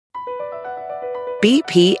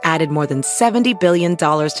BP added more than $70 billion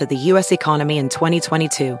to the U.S. economy in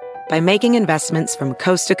 2022 by making investments from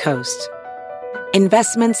coast to coast.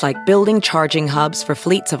 Investments like building charging hubs for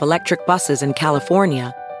fleets of electric buses in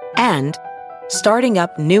California and starting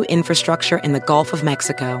up new infrastructure in the Gulf of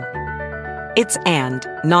Mexico. It's and,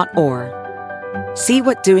 not or. See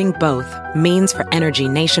what doing both means for energy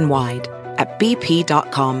nationwide at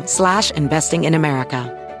bp.com/investing in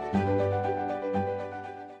America.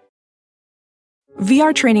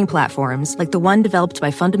 VR training platforms, like the one developed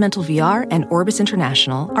by Fundamental VR and Orbis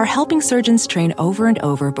International, are helping surgeons train over and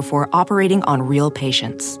over before operating on real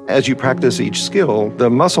patients. As you practice each skill,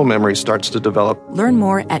 the muscle memory starts to develop. Learn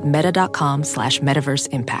more at meta.com/metaverse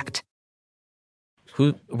impact.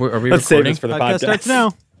 Are we Let's save recording? this for the Podcast podcast. starts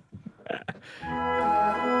now.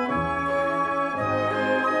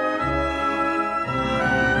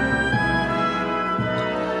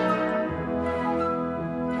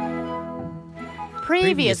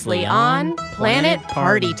 Previously on Planet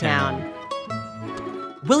Party Town.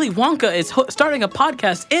 Willy Wonka is starting a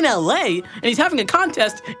podcast in LA, and he's having a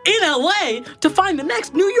contest in LA to find the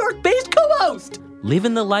next New York-based co-host.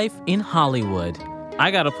 Living the life in Hollywood.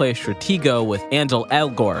 I gotta play Stratego with Ansel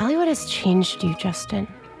Elgort. Hollywood has changed you, Justin.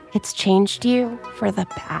 It's changed you for the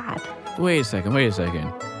bad. Wait a second.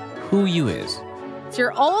 Who you is? It's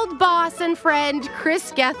your old boss and friend,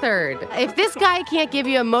 Chris Gethard. If this guy can't give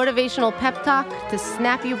you a motivational pep talk to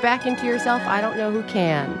snap you back into yourself, I don't know who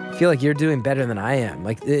can. I feel like you're doing better than I am.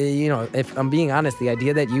 Like, if I'm being honest, the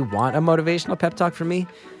idea that you want a motivational pep talk from me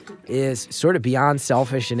is sort of beyond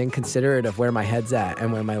selfish and inconsiderate of where my head's at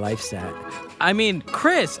and where my life's at. I mean,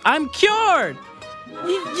 Chris, I'm cured!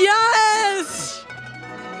 Yes!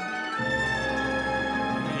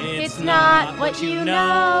 It's not what you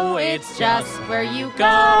know, it's just where you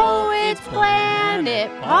go. It's Planet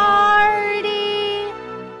Party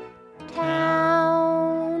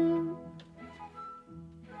Town.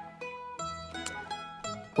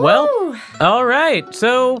 Well, Woo. all right.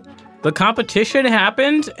 So the competition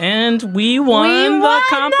happened, and we won the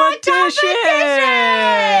competition.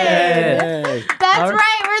 Yay. That's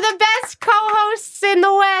right. We're the best co-hosts in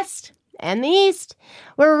the West and the East.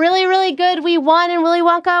 We're really, really good. We won, and Willy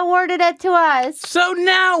Wonka awarded it to us. So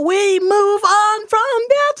now we move on from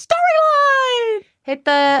that storyline. Hit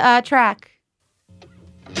the track.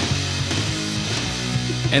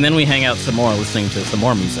 And then we hang out some more, listening to some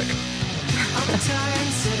more music.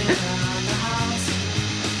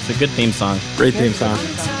 It's a good theme song. Great theme song.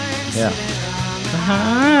 Yeah.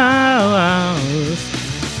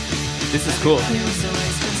 This is cool.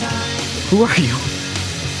 Who are you?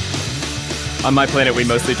 On my planet, we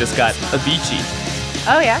mostly just got Avicii.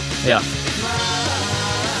 Oh, yeah? Yeah.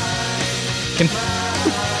 Can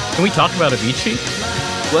we talk about Avicii?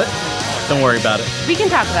 What? Don't worry about it. We can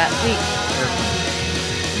talk about it.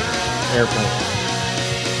 Airplane.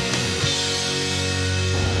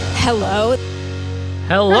 Hello.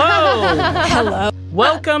 Hello. Hello.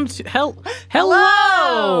 Welcome to Hello.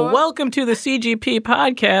 Welcome to the CGP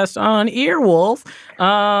podcast on Earwolf.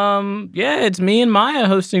 It's me and Maya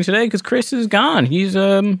hosting today because Chris is gone. He's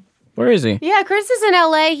where is he? Yeah, Chris is in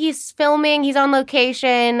LA. He's filming. He's on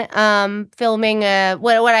location, filming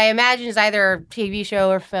what I imagine is either a TV show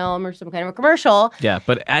or film or some kind of a commercial. Yeah,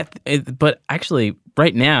 but actually,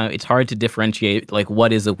 right now it's hard to differentiate like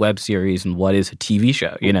what is a web series and what is a TV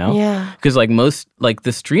show. You know? Yeah. Because like most like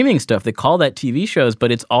the streaming stuff, they call that TV shows, but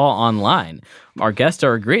it's all online. Our guests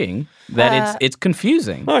are agreeing that it's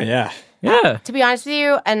confusing. Oh, yeah. Yeah. To be honest with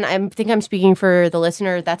you, and I think I'm speaking for the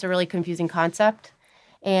listener, that's a really confusing concept.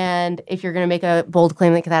 And if you're going to make a bold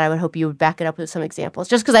claim like that, I would hope you would back it up with some examples,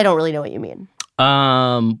 just because I don't really know what you mean.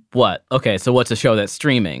 What? Okay, so what's a show that's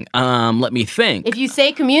streaming? Let me think. If you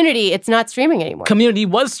say Community, it's not streaming anymore. Community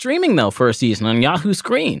was streaming, though, for a season on Yahoo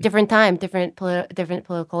Screen. Different time, different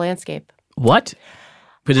political landscape. What?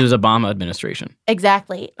 Because it was Obama administration.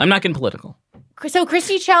 Exactly. I'm not getting political. So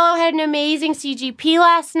Christy Cello had an amazing CGP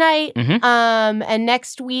last night. Mm-hmm. And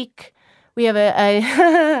next week we have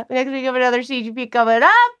another CGP coming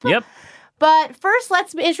up. Yep. But first,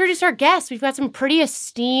 let's introduce our guests. We've got some pretty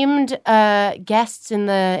esteemed guests in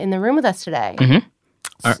the room with us today.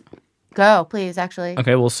 Mm-hmm. Go, please, actually.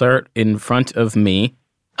 Okay, we'll start in front of me.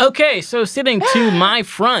 Okay, so sitting to my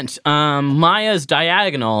front, Maya's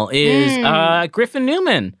diagonal is Griffin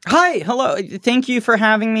Newman. Hi, hello. Thank you for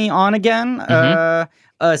having me on again.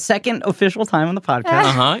 second official time on the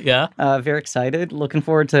podcast. Yeah. Very excited. Looking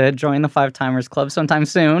forward to joining the Five Timers Club sometime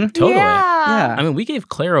soon. Totally. Yeah. I mean, we gave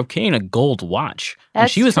Claire O'Kane a gold watch, and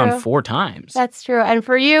That's she was true. on 4 times. That's true. And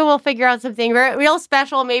for you, we'll figure out something real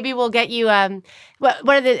special. Maybe we'll get you, what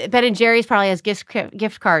are the, Ben & Jerry's probably has gift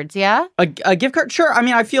cards, yeah? A gift card? Sure. I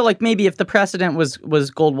mean, I feel like maybe if the precedent was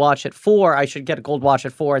gold watch at 4, I should get a gold watch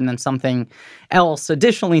at 4 and then something else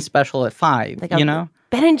additionally special at 5, Like a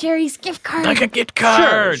Ben & Jerry's gift card. Like a gift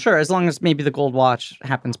card. Sure. As long as maybe the gold watch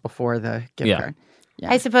happens before the gift card.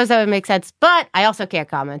 I suppose that would make sense, but I also can't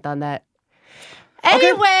comment on that.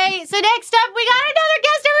 Anyway, so next up, we got another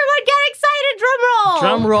guest. Everyone get excited. Drum roll.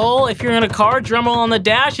 Drum roll. If you're in a car, drum roll on the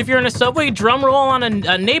dash. If you're in a subway, drum roll on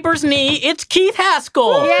a neighbor's knee. It's Keith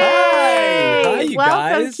Haskell. Yay! Hi, you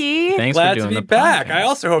Welcome, guys. Keith. Thanks Glad for doing to be the back. podcast. I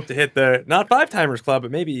also hope to hit the not 5 Timers Club,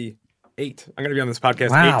 but maybe 8. I'm going to be on this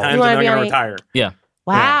podcast Wow. 8 You times, and wanna then I'm be going on to 8? retire. Yeah.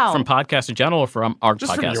 Wow. From podcast in general or from our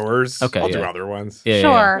Just podcast? from yours. Okay, I'll do yeah. other ones. Yeah,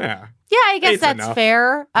 Sure. Yeah. Yeah, I guess 8's that's enough.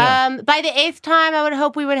 fair. Yeah. By the 8th time, I would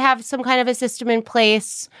hope we would have some kind of a system in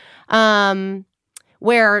place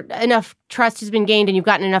where enough trust has been gained and you've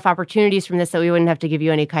gotten enough opportunities from this that we wouldn't have to give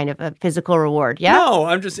you any kind of a physical reward. Yeah? No,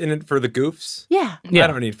 I'm just in it for the goofs. Yeah. Yeah. I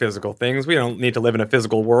don't need physical things. We don't need to live in a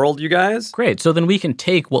physical world, you guys. Great. So then we can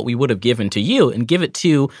take what we would have given to you and give it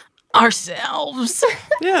to ourselves.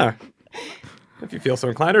 Yeah. If you feel so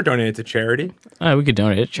inclined, or donate it to charity. We could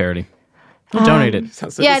donate it to charity. We'll donate it.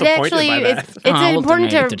 Sounds so Yeah, disappointed actually, by that. it's We'll important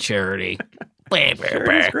donate to it to charity.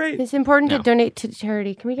 Charity's great. it's important No. to donate to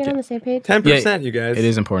charity. Can we get on the same page? 10%, you guys. It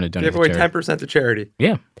is important to donate Give away to charity. 10% to charity.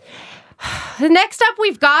 Yeah. Next up,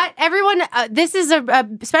 we've got everyone. This is a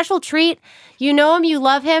special treat. You know him, you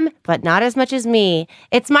love him, but not as much as me.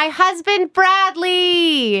 It's my husband,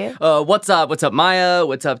 Bradley. What's up? What's up, Maya?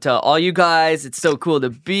 What's up to all you guys? It's so cool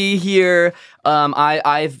to be here.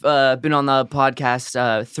 I've been on the podcast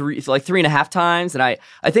 3.5 times, and I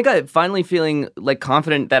think I'm finally feeling like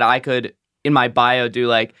confident that I could, in my bio, do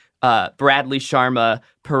like Bradley Sharma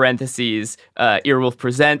parentheses Earwolf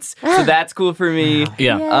Presents. So that's cool for me.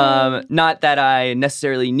 Yeah. Not that I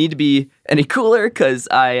necessarily need to be any cooler, because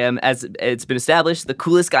I am, as it's been established, the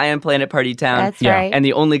coolest guy in Planet Party Town. That's right. And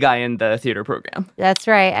the only guy in the theater program. That's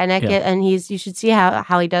right. And you should see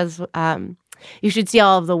how he does. You should see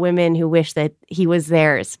all of the women who wish that he was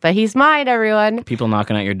theirs, but he's mine. Everyone. People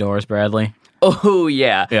knocking at your doors, Bradley. Oh,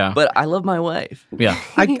 yeah. Yeah. But I love my wife. Yeah.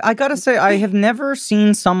 I gotta say, I have never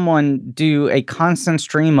seen someone do a constant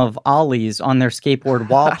stream of ollies on their skateboard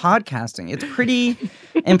while podcasting. It's pretty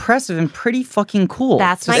impressive and pretty fucking cool.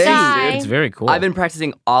 That's to my see. guy. It's very cool. I've been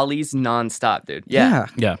practicing ollies nonstop, dude. Yeah.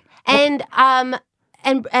 Yeah. And I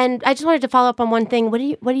just wanted to follow up on one thing. What do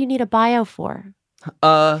you need a bio for?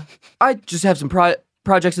 I just have some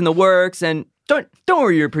projects in the works, and don't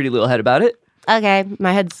worry your pretty little head about it. Okay,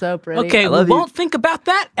 my head's so pretty. Okay, we love you. won't think about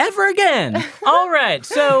that ever again. All right.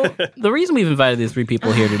 So the reason we've invited these 3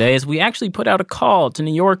 people here today is we actually put out a call to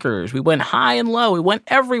New Yorkers. We went high and low. We went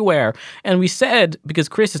everywhere. And we said, because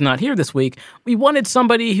Chris is not here this week, we wanted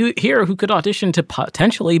somebody who could audition to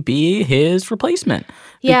potentially be his replacement.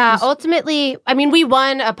 Yeah, ultimately, I mean, we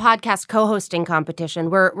won a podcast co-hosting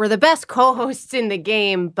competition. We're the best co-hosts in the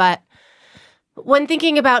game, but when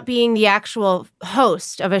thinking about being the actual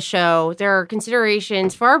host of a show, there are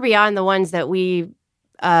considerations far beyond the ones that we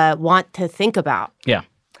want to think about. Yeah.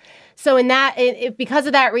 So because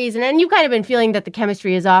of that reason, and you've kind of been feeling that the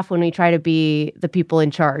chemistry is off when we try to be the people in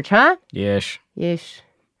charge, huh? Yes. Yes.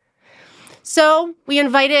 So we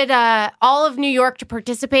invited all of New York to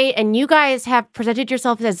participate, and you guys have presented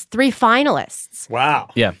yourselves as 3 finalists. Wow.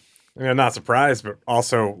 Yeah. I'm not surprised, but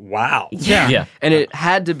also, wow. Yeah. And it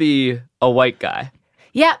had to be a white guy.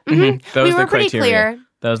 Yeah, That we was were the pretty criteria. clear.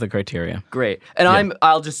 That was the criteria. Great. And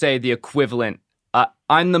I'll just say the equivalent.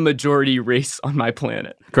 I'm the majority race on my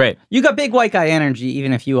planet. Great. You got big white guy energy,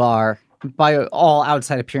 even if you are, by all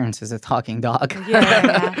outside appearances, a talking dog.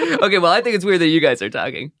 Yeah. Okay, well, I think it's weird that you guys are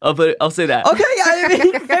talking. I'll say that. Okay, I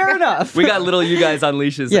mean, fair enough. We got little you guys on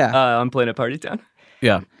leashes Yeah. on Planet Party Town.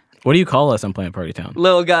 Yeah. What do you call us on Planet Party Town?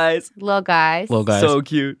 Little guys. Little guys. Little guys. So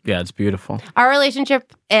cute. Yeah, it's beautiful. Our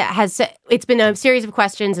relationship it's been a series of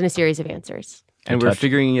questions and a series of answers. And we're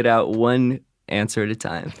figuring it out one answer at a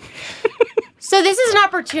time. So this is an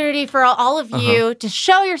opportunity for all of you to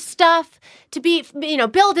show your stuff, to be,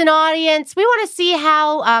 build an audience. We want to see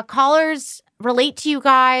how callers relate to you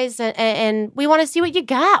guys, and we want to see what you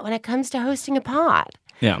got when it comes to hosting a pod.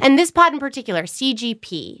 Yeah. And this pod in particular,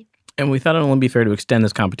 CGP. And we thought it would only be fair to extend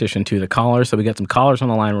this competition to the callers. So we got some callers on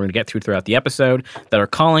the line we're going to get throughout the episode that are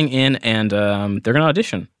calling in, and they're going to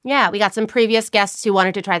audition. Yeah, we got some previous guests who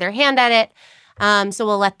wanted to try their hand at it. So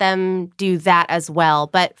we'll let them do that as well.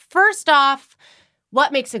 But first off,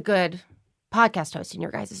 what makes a good podcast host in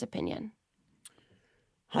your guys' opinion?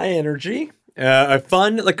 High energy. A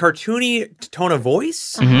fun, like cartoony tone of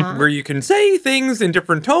voice Uh-huh. where you can say things in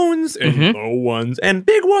different tones and low ones and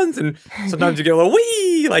big ones. And sometimes you get a little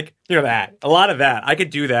wee, like, that. A lot of that. I could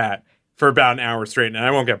do that for about an hour straight and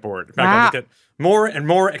I won't get bored. In fact, I'll get more and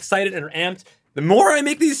more excited and amped. The more I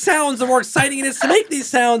make these sounds, the more exciting it is to make these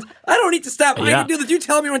sounds. I don't need to stop. I can do this. You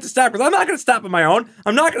tell me when to stop because I'm not going to stop on my own.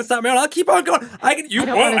 I'm not going to stop on my own. I'll keep on going. I think you're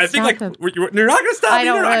not going to stop me. You're not going to stop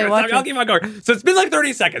me. I'll keep on going. So it's been like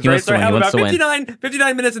 30 seconds, right? So I have about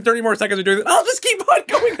 59 minutes and 30 more seconds of doing this. I'll just keep on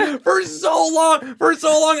going for so long.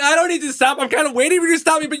 I don't need to stop. I'm kind of waiting for you to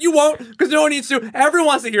stop me, but you won't because no one needs to. Everyone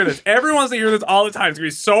wants to hear this. Everyone wants to hear this all the time. It's going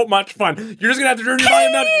to be so much fun. You're just going to have to turn your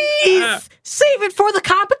volume down. Save it for the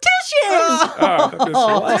competition.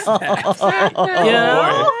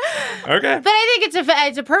 Okay. But I think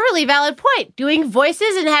it's a perfectly valid point. Doing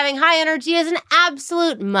voices and having high energy is an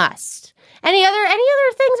absolute must. Any other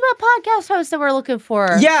things about podcast hosts that we're looking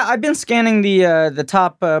for? Yeah, I've been scanning the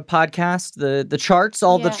top podcast, the charts,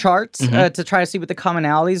 the charts, to try to see what the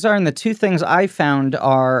commonalities are. And the two things I found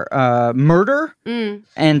are murder and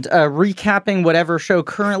recapping whatever show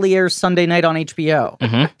currently airs Sunday night on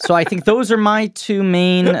HBO. So I think those are my two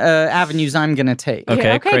main avenues I'm going to take.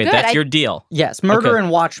 Okay, great. Good. That's your deal. Yes, murder and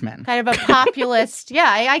Watchmen. Kind of a populist.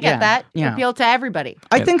 I get that. Yeah. Appeal to everybody.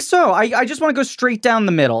 I think so. I just want to go straight down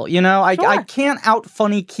the middle. I can't out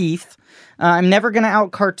funny Keith. I'm never going to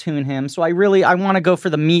out cartoon him. So I want to go for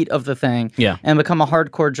the meat of the thing. Yeah. And become a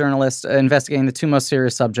hardcore journalist investigating the two most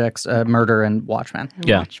serious subjects, murder and Watchmen.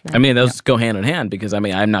 Yeah. I mean, those go hand in hand because, I'm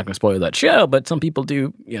not going to spoil that show, but some people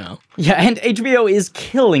do, Yeah, and HBO is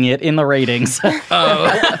killing it in the ratings. But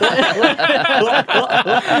I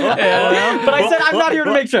said I'm not here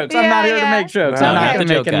to make jokes. I'm not here to make jokes. I'm not going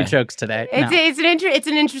to make any jokes today. It's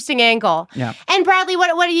an interesting angle. Yeah. And Bradley,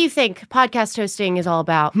 what do you think podcast hosting is all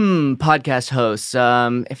about? Podcast hosts.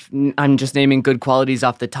 If I'm just naming good qualities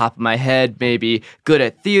off the top of my head, maybe good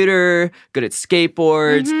at theater, good at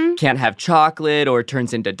skateboards, can't have chocolate or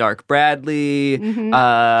turns into Dark Bradley.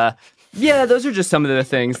 Yeah, those are just some of the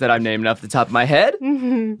things that I'm naming off the top of my head.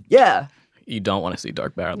 Yeah. You don't want to see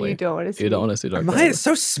Dark Bradley. You don't want to see Dark Bradley. Mine is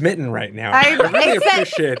so smitten right now. I really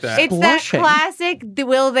appreciate that. It's that classic,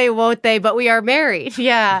 will they, won't they, but we are married.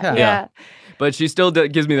 Yeah. But she still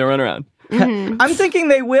gives me the runaround. I'm thinking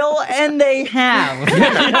they will, and they have.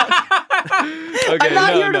 I'm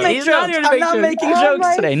not here to make jokes. I'm not making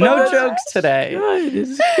jokes today. No jokes today. This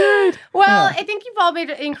is good. Well, I think you've all made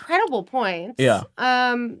incredible points. Yeah.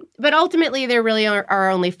 But ultimately, there really are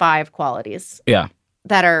only 5 qualities. Yeah.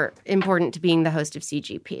 That are important to being the host of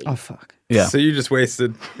CGP. Oh, fuck. Yeah. So you just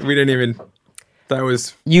wasted. We didn't even. That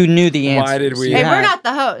was. You knew the answer. Why did we? And we're not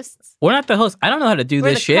the hosts. We're not the hosts. I don't know how to do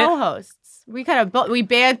we're this the shit. Co-hosts. We kind of we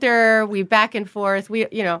banter, we back and forth.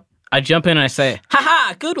 I jump in and I say, "Ha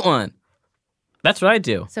ha, good one." That's what I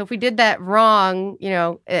do. So if we did that wrong,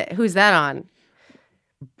 who's that on?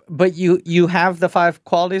 But you have the 5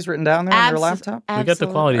 qualities written down there on your laptop? We got the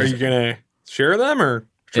qualities. Are you going to share them or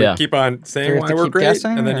should we keep on saying why we're great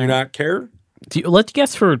guessing, and then you not care? Let's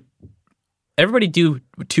guess for everybody do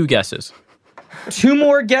 2 guesses. 2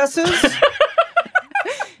 more guesses?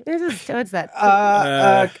 What's that?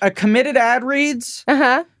 A committed ad reads.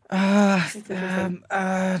 Uh-huh.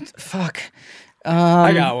 Fuck.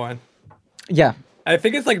 I got one. Yeah. I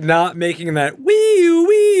think it's like not making that wee-oo,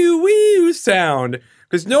 wee-oo, wee-oo sound.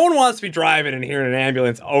 Because no one wants to be driving and hearing an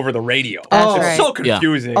ambulance over the radio. It's so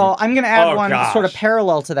confusing. Oh, I'm going to add one sort of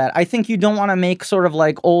parallel to that. I think you don't want to make sort of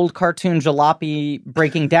like old cartoon jalopy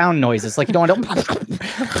breaking down noises. Like you don't want to...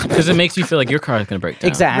 Because it makes you feel like your car is going to break down.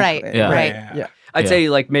 Exactly. Right. Yeah. Right. Yeah. I'd say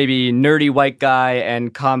like maybe nerdy white guy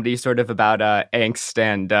and comedy sort of about angst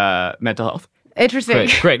and mental health. Interesting.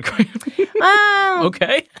 Great.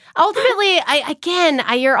 Okay. Ultimately,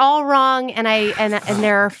 you're all wrong, and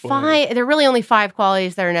there are 5. There are really only 5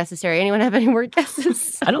 qualities that are necessary. Anyone have any more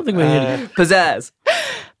guesses? I don't think we need pizzazz.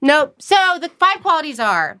 Nope. So the 5 qualities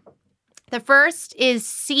are: the first is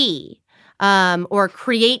C, or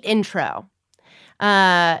create intro.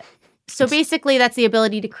 So basically, that's the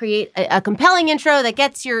ability to create a compelling intro that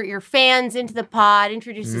gets your fans into the pod,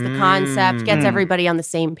 introduces the concept, gets everybody on the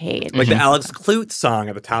same page. Like the Alex Clute song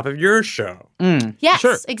at the top of your show.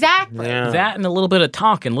 Yes, exactly. Yeah. that and a little bit of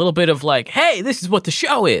talk and a little bit of like, hey, this is what the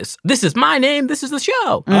show is. This is my name. This is the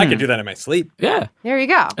show. I could do that in my sleep. Yeah. There you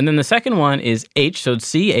go. And then the second one is H, so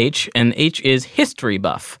it's CH, and H is history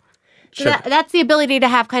buff. So that's the ability to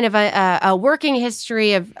have kind of a working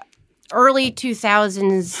history of early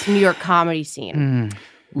 2000s New York comedy scene.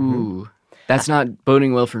 Ooh. That's not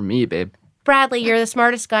boding well for me, babe. Bradley, you're the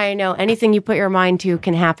smartest guy I know. Anything you put your mind to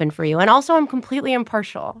can happen for you. And also, I'm completely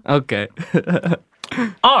impartial. Okay.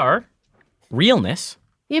 R, realness.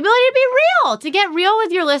 The ability to be real, to get real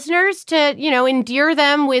with your listeners, to, endear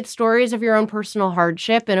them with stories of your own personal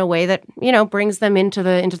hardship in a way that, brings them into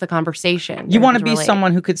the conversation. You want to be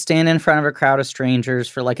someone who could stand in front of a crowd of strangers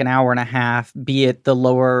for like an hour and a half, be it the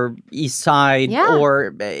Lower East Side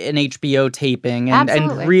or an HBO taping,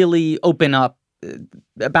 and really open up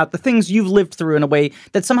about the things you've lived through in a way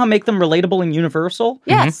that somehow make them relatable and universal.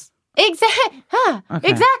 Yes. Exactly.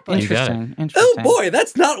 Exactly. Interesting. Oh boy,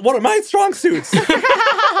 that's not one of my strong suits.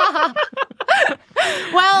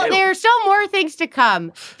 Well, there's still more things to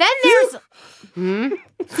come. Then there's... Phew!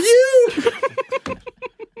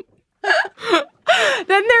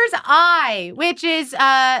 Then there's I, which is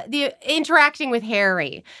the interacting with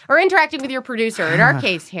Harry, or interacting with your producer, in our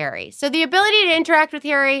case, Harry. So the ability to interact with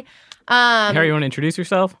Harry... Harry, you want to introduce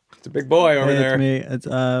yourself? It's a big boy over there. It's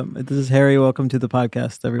me. This is Harry. Welcome to the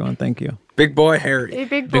podcast, everyone. Thank you. Big boy Harry. Hey,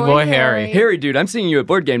 big boy Harry. Harry, dude, I'm seeing you at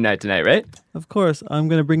board game night tonight, right? Of course. I'm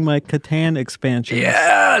going to bring my Catan expansion.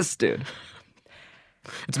 Yes, dude.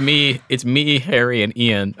 It's me, Harry, and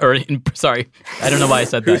Ian. Sorry, I don't know why I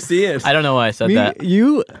said that. Who's Ian? I don't know why I said that.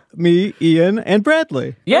 You, me, Ian, and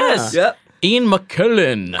Bradley. Yes. Yep. Ian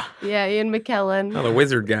McKellen. Yeah, Ian McKellen. Oh, the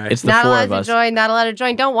wizard guy. It's the not four allowed of us. to join, not allowed to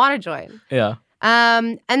join, don't want to join. Yeah.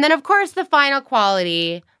 And then, of course, the final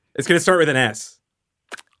quality. It's going to start with an S.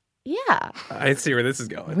 Yeah. I see where this is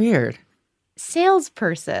going. Weird.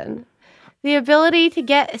 Salesperson. The ability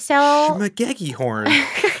to sell... Schmageggy horn.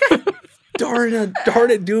 darn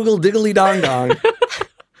it, Dougal Diggly Dong Dong.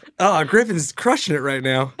 Oh, Griffin's crushing it right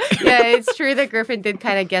now. Yeah, it's true that Griffin did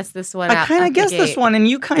kind of guess this one out. I kind of guessed this one, and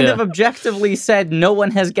you kind of objectively said no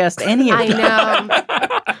one has guessed any of them. I know.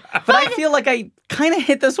 But I feel like I kind of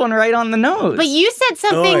hit this one right on the nose. But you said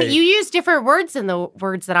something, you used different words than the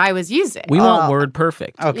words that I was using. We want word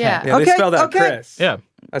perfect. Okay. Yeah. They spelled out Chris. Yeah.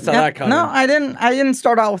 I saw that coming. No, I didn't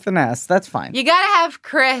start out with an S. That's fine. You gotta have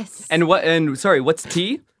Chris. And what's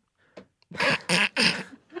T?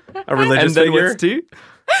 A religious and then figure? what's T?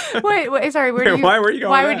 Wait, sorry. Why were you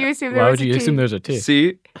going Why with would that? you assume there Why was would you a T? assume there's a T?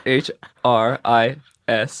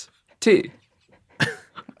 CHRIST.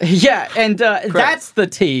 Yeah, and that's the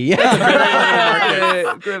T.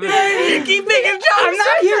 Griffin. You keep making jokes. I'm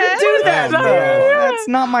not here to do that. That's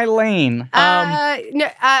not my lane.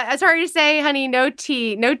 Sorry to say, honey, no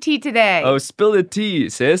tea today. Oh, spill the tea,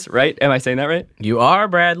 sis. Right? Am I saying that right? You are,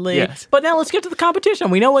 Bradley. Yes. But now let's get to the competition.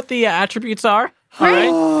 We know what the attributes are. All right.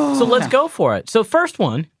 So let's go for it. So first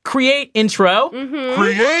one, create intro. Mm-hmm.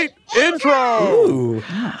 Create intro. Ooh.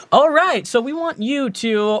 All right. So we want you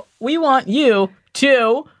to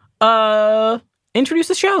introduce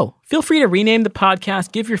the show. Feel free to rename the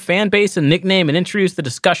podcast, give your fan base a nickname, and introduce the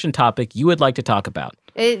discussion topic you would like to talk about.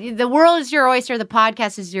 The world is your oyster. The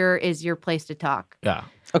podcast is your place to talk. Yeah.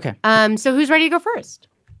 Okay. So who's ready to go first?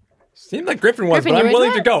 Seemed like Griffin was, Griffin, but you I'm ready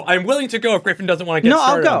willing to to go. I'm willing to go if Griffin doesn't want to get No,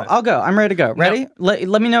 started on it. I'll go. I'm ready to go. Ready?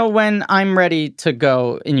 Let me know when I'm ready to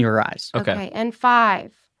go in your eyes. Okay. And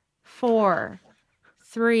 5, 4,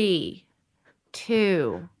 3,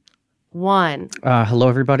 2, 1. Hello,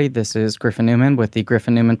 everybody. This is Griffin Newman with the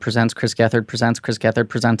Griffin Newman Presents Chris Gethard Presents Chris Gethard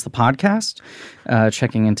Presents the podcast.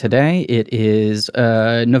 Checking in today. It is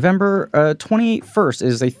November 21st. It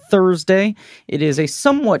is a Thursday. It is a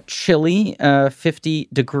somewhat chilly 50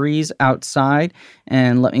 degrees outside.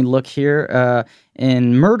 And let me look here.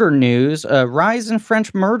 In murder news, rise in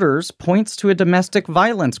French murders points to a domestic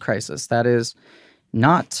violence crisis. That is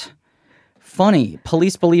not funny.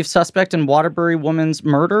 Police believe suspect in Waterbury woman's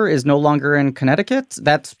murder is no longer in Connecticut.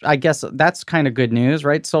 I guess that's kind of good news,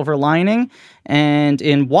 right? Silver lining. And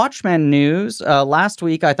in Watchmen news, last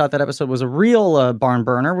week I thought that episode was a real barn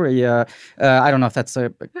burner. Where I don't know if that's a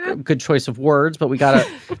good choice of words, but we got a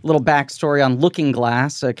little backstory on Looking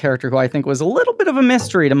Glass, a character who I think was a little bit of a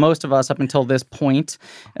mystery to most of us up until this point.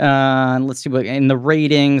 Let's see what in the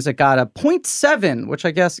ratings it got a 0.7, which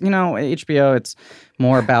I guess HBO it's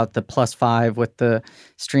more about the +5 with the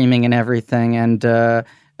streaming and everything. And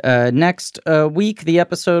next week, the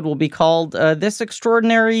episode will be called This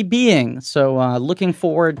Extraordinary Being. So looking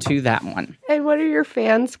forward to that one. And what are your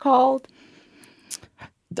fans called?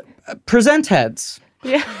 Present Heads.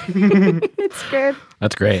 Yeah, it's good.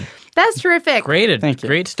 That's great. That's terrific. Thank you.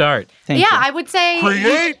 Great start. I would say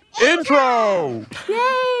Create intro.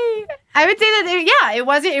 Yay! I would say that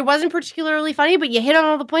it wasn't particularly funny, but you hit on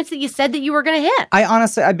all the points that you said that you were going to hit.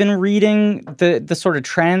 I've been reading the sort of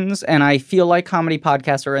trends, and I feel like comedy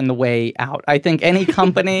podcasts are in the way out. I think any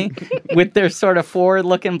company with their sort of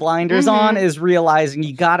forward-looking blinders on is realizing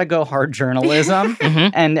you got to go hard journalism,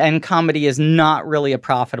 and comedy is not really a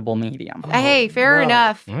profitable medium. Hey, fair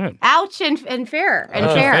enough. Right. Ouch and fair and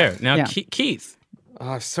fair. Now, Keith. Oh,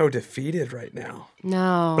 I'm so defeated right now.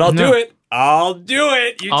 No. But I'll do it. I'll do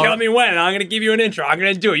it. You tell me when. I'm going to give you an intro. I'm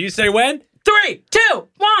going to do it. You say when? 3, 2,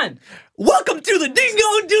 1. Welcome to the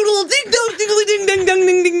Dingo Doodle Ding Dong Diggly Ding Ding Ding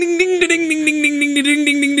Ding Ding Ding Ding Ding Ding Ding Ding Ding Ding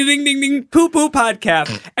Ding Ding Ding Ding Ding Poo Poo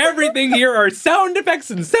Podcast. Everything here are sound effects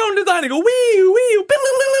and sound design. I go wee wee.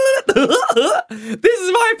 This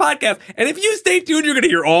is my podcast, and if you stay tuned, you're gonna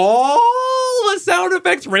hear all the sound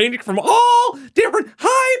effects ranging from all different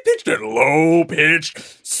high-pitched and low-pitched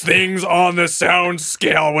things on the sound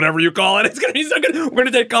scale, whatever you call it. It's gonna be so good. We're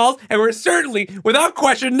gonna take calls, and we're certainly, without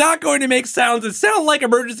question, not going to make sounds that sound like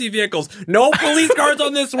emergency vehicles. No police cars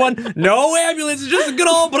on this one. No ambulance. It's just a good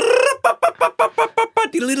old.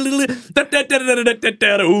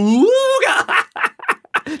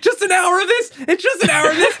 Just an hour of this. It's just an hour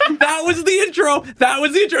of this. That was the intro.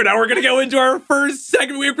 Now we're gonna go into our first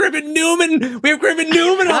segment. We have Griffin Newman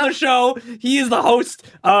on the show. He is the host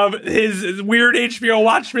of his weird HBO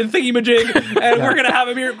Watchmen thingy-majig, and we're gonna have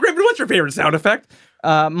him here. Griffin, what's your favorite sound effect?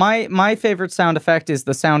 My favorite sound effect is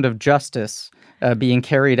the sound of justice being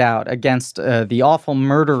carried out against the awful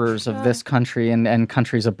murderers of this country and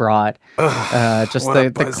countries abroad. Just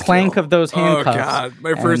the clank of those handcuffs. Oh, God.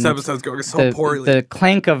 My first episode's going so poorly. The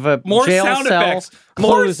clank of a jail cell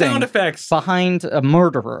closing behind a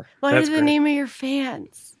murderer. What is the name of your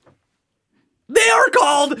fans? They are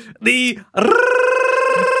called the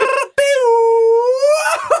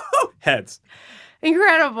Heads.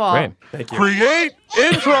 Incredible. Great. Thank you. Create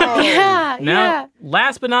intro. Yeah.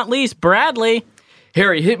 Last but not least, Bradley.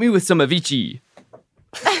 Harry, hit me with some Avicii.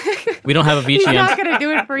 We don't have Avicii. He's not going to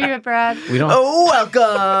do it for you, Brad. We don't. Oh,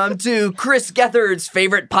 welcome to Chris Gethard's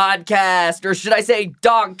favorite podcast, or should I say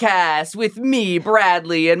Dogcast, with me,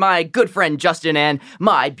 Bradley, and my good friend Justin, and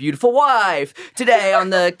my beautiful wife. Today on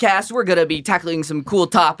the cast, we're going to be tackling some cool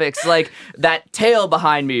topics like that tail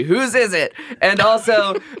behind me. Whose is it? And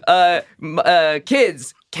also,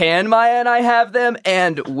 kids. Can Maya and I have them,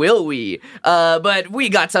 and will we? But we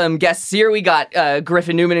got some guests here. We got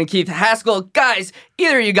Griffin Newman and Keith Haskell. Guys,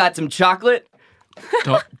 either you got some chocolate.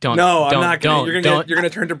 Don't. No, I'm not going to. You're going to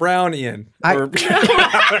turn to Brown, Ian.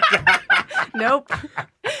 Nope.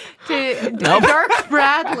 Dark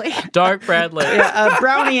Bradley. Dark Bradley. Yeah,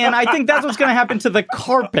 Brownie, and I think that's what's going to happen to the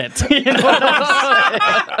carpet. You know what I'm saying?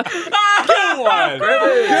 Good one.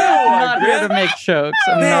 I'm not here to make jokes.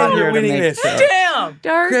 I'm not here to make jokes. Damn.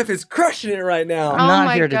 Dark. Griff is crushing it right now. I'm not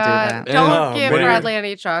my here to do God. that. Don't give what are Bradley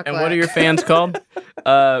any chocolate. And what are your fans called?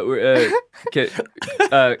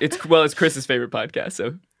 It's Chris's favorite podcast,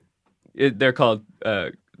 so they're called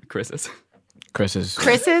Chris's. Chris's.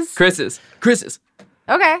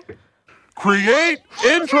 Okay. Create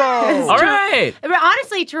intro. All right. But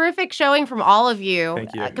honestly, terrific showing from all of you.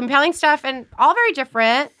 Thank you. Compelling stuff and all very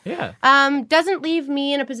different. Yeah. Doesn't leave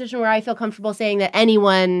me in a position where I feel comfortable saying that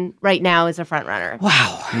anyone right now is a front runner.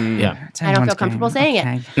 Wow. Yeah. I don't feel comfortable saying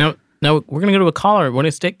it. Now we're gonna go to a caller. We're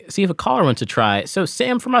gonna see if a caller wants to try. So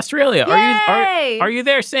Sam from Australia, Yay! are you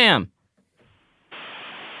there, Sam?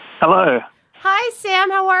 Hello. Hi, Sam.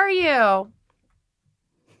 How are you?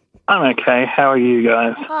 I'm okay. How are you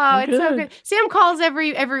guys? Oh, it's so good. Sam calls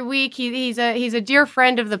every week. He's a dear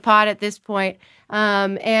friend of the pod at this point.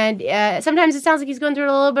 And sometimes it sounds like he's going through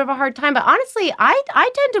a little bit of a hard time. But honestly, I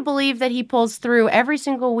tend to believe that he pulls through every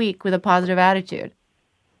single week with a positive attitude.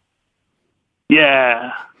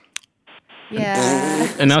 Yeah.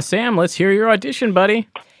 Yeah. And now, Sam, let's hear your audition, buddy.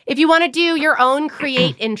 If you want to do your own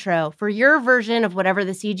create intro for your version of whatever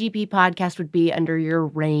the CGP podcast would be under your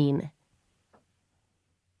reign.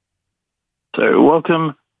 So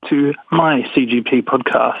welcome to my CGP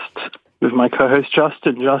podcast with my co-host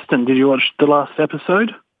Justin. Justin, did you watch the last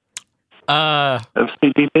episode of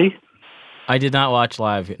CGP? I did not watch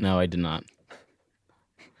live. No, I did not.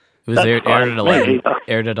 It was aired at 11.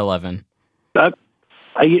 Aired at 11. Are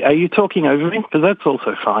you talking over me? Because that's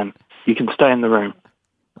also fine. You can stay in the room.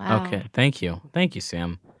 Wow. Okay, thank you,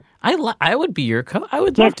 Sam. I would be your I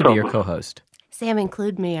would love to be your co-host. Sam,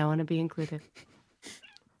 include me. I want to be included.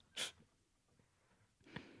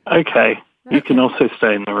 Okay, you can also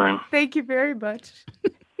stay in the room. Thank you very much.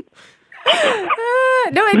 No,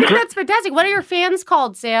 I think that's fantastic. What are your fans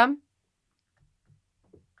called, Sam?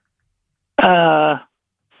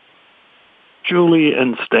 Julie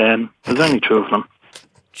and Stan. There's only two of them.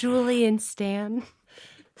 Julie and Stan.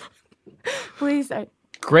 Please.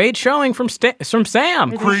 Great showing from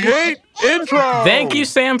Sam. Create intro. Thank you,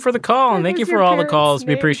 Sam, for the call, and thank you Those for are all the parents' calls. We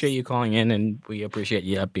names. appreciate you calling in, and we appreciate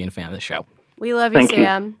you being a fan of the show. We love you, Thank you.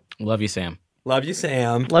 Sam. Love you, Sam. Love you,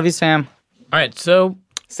 Sam. Love you, Sam. All right, so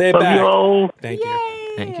Say it Love back. you all. Thank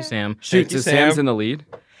you. thank you, Sam. Thank you, So Sam's Sam. in the lead.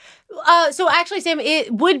 So actually, Sam,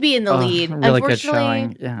 it would be in the lead. Really good Unfortunately,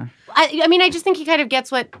 showing. Yeah. I mean, I just think he kind of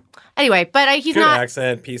gets what. Anyway, but he's Good not.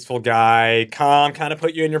 accent, peaceful guy, calm, kind of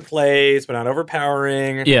put you in your place, but not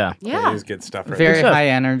overpowering. Yeah. Yeah. It is good stuff. Right Very there. high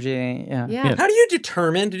energy. Yeah. Yeah. How do you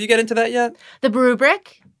determine? Did you get into that yet? The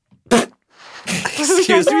rubric.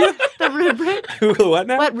 Excuse me? The rubric. What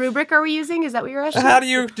now? What rubric are we using? Is that what you're asking? How do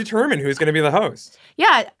you determine who's going to be the host?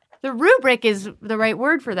 Yeah, the rubric is the right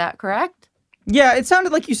word for that, correct? Yeah, it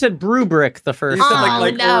sounded like you said Brubrick the first You said time.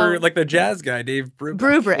 like no. or like the jazz guy, Dave Brubeck.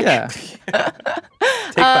 Rubric. Yeah.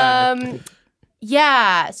 Take five.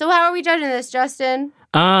 Yeah. So how are we judging this, Justin?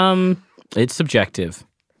 It's subjective.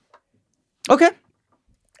 Okay.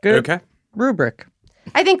 Good. Okay. Rubric.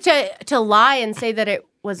 I think to lie and say that it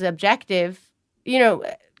was objective, We don't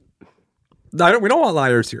want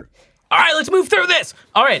liars here. All right, let's move through this.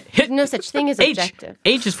 All right, no such thing as H. objective.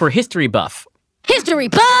 H is for history buff. History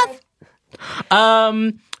buff.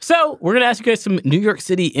 So we're gonna ask you guys some New York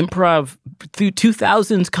City improv through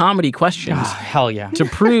 2000s comedy questions. Hell yeah. To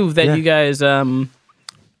prove that you guys, you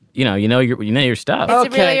know your stuff.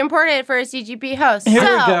 It's really important for a CGP host. Here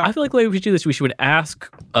so, we go. I feel like the way we should do this, we should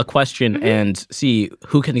ask a question and see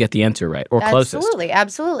who can get the answer right or closest.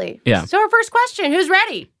 Absolutely. Yeah. So our first question, who's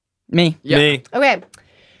ready? Me. Yeah. Me. Okay.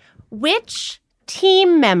 Which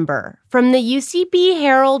team member from the UCB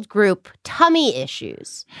Herald group Tummy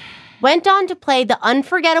Issues went on to play the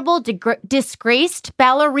unforgettable disgraced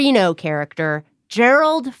ballerino character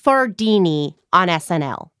Gerald Fardini on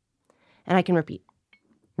SNL? And I can repeat.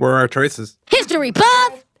 Where are our choices? History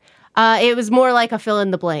buff! It was more like a fill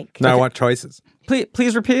in the blank. No, I want choices.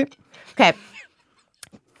 Please repeat. Okay.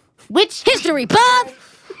 Which history buff?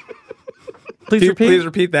 Please repeat. Please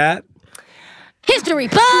repeat that History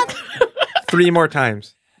buff! 3 more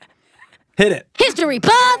times. Hit it. History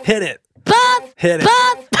buff! Hit it. Buff! Hit it.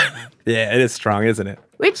 Buff! Yeah, it is strong, isn't it?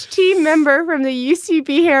 Which team member from the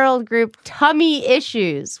UCB Herald group Tummy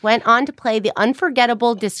Issues went on to play the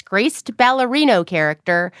unforgettable disgraced ballerino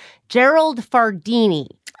character Gerald Fardini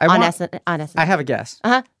on SNL? I have a guess.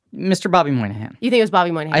 Uh-huh. Mr. Bobby Moynihan. You think it was Bobby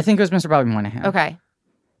Moynihan? I think it was Mr. Bobby Moynihan. Okay.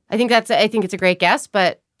 I think it's a great guess,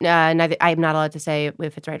 but I'm not allowed to say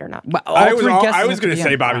if it's right or not. Well, I was guesses going to at the say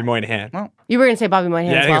end. Bobby Moynihan. Well, You were going to say Bobby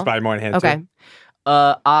Moynihan Yeah, I as think well? it's Bobby Moynihan, Okay. too.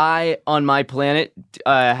 I, on my planet,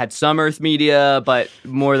 had some Earth media, but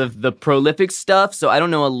more of the prolific stuff. So I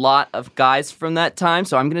don't know a lot of guys from that time.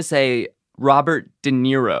 So I'm going to say Robert De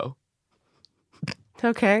Niro.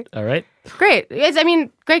 Okay. All right. Great.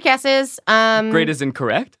 Great guesses. Great is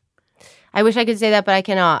incorrect. I wish I could say that, but I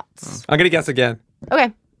cannot. I'm going to guess again.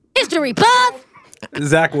 Okay. History buff!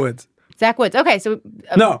 Zach Woods. Zach Woods. Okay, so...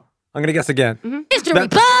 No, I'm going to guess again. History That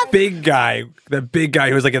buff! big guy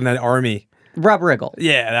who was like in that army. Rob Riggle.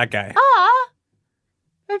 Yeah, that guy. Aw!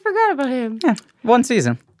 I forgot about him. Yeah, 1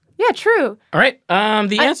 season. Yeah, true. All right.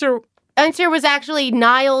 The answer was actually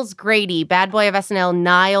Niles Grady, bad boy of SNL,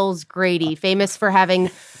 Niles Grady, famous for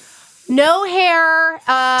having no hair.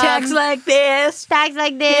 Tags like this. Tags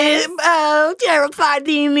like this. Oh, Gerald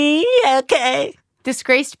Fardini. Okay.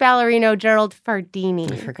 Disgraced ballerino Gerald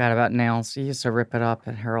Fardini. I forgot about nails. He used to rip it up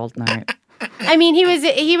at Herald Night. I mean,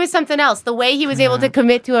 he was something else. The way he was able to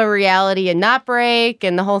commit to a reality and not break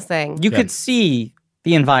and the whole thing. You could see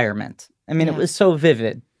the environment. I mean, it was so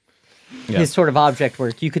vivid. Yeah. His sort of object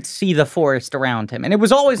work. You could see the forest around him. And it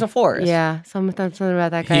was always a forest. Yeah, something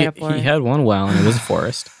about that kind of forest. He had one well, and it was a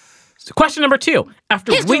forest. So question number 2.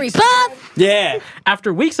 After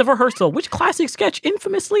weeks of rehearsal, which classic sketch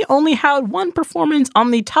infamously only had one performance on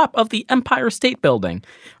the top of the Empire State Building?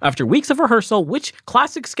 After weeks of rehearsal, which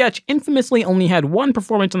classic sketch infamously only had one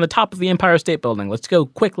performance on the top of the Empire State Building? Let's go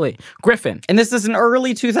quickly. Griffin. And this is an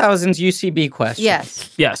early 2000s UCB question.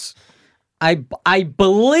 Yes. Yes. I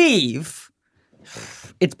believe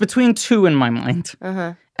it's between 2 in my mind.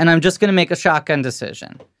 Uh-huh. And I'm just going to make a shotgun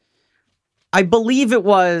decision. I believe it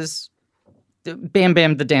was Bam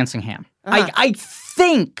Bam the Dancing Ham. Uh-huh. I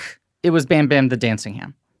think it was Bam Bam the Dancing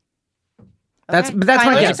Ham. That's Okay. my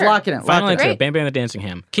Final guess. answer. Lock it in. Final Lock it in. answer. Bam Bam the Dancing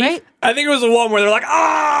Ham. Keith? Right? I think it was the one where they're like,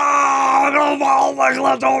 no more like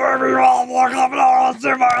left over every all more coming out.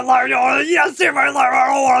 Save my life. Yes, save my life. I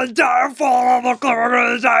don't want to die. I fall off a cliff. I'm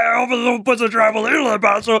going to die. I open the puts a trampoline in the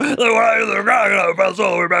bathroom. Then when I hit the ground, I pass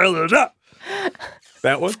all the way back to the top.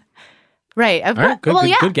 That one? Right. All right, good, well, good,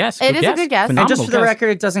 yeah, good guess. It good is guess. a good guess. And just Phenomenal for the guess. record,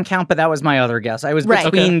 it doesn't count, but that was my other guess. I was Right.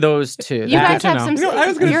 between those two. You guys have some. I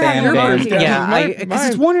was gonna you're say having your your Bam own Bam. Yeah, because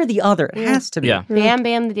it's one or the other. It has to be. Yeah. Bam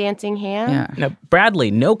Bam the Dancing Hand. Yeah. Now, Bradley,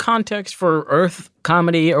 no context for Earth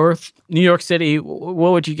comedy, Earth, New York City.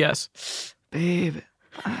 What would you guess? Babe,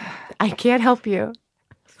 I can't help you.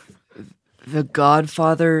 The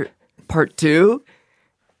Godfather Part 2?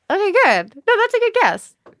 Okay, good. No, that's a good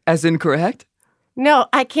guess. As incorrect? No,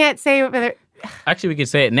 I can't say whether. Actually, we could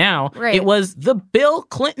say it now. Right. It was the Bill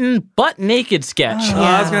Clinton butt naked sketch. Oh,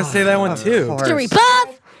 I was gonna say that one too.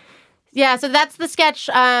 Yeah, so that's the sketch.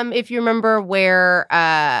 If you remember, where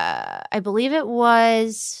I believe it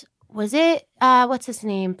was it? What's his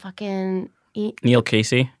name? Fucking Neil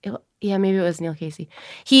Casey. Yeah, maybe it was Neil Casey.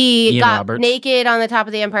 He Ian got Roberts. naked on the top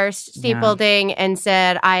of the Empire State Yeah. Building and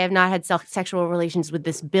said, "I have not had sexual relations with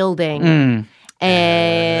this building," Mm.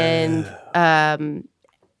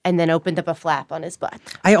 and then opened up a flap on his butt.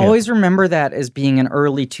 I always remember that as being an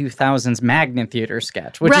early 2000s Magnet Theater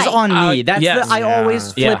sketch, which is Right. on me. That's yes. I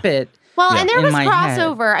always flip it. Well, and there in was my head.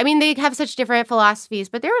 crossover. I mean, they have such different philosophies,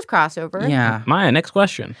 but there was crossover. Yeah. Maya, next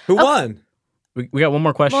question. Who won? We got one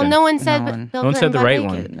more question. Well, no one said. No one. Bill No one said Clinton the right got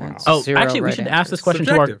one. naked. Oh, Zero actually, we right should answers. ask this question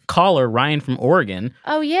to our Subjective. caller, Ryan from Oregon.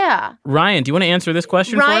 Oh yeah, Ryan, do you want to answer this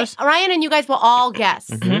question for us? Ryan, and you guys will all guess.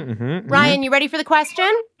 Ryan, you ready for the question?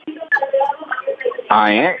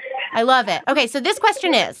 I am. I love it. Okay, so this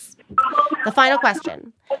question is the final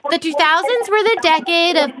question. The 2000s were the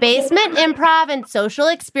decade of basement improv and social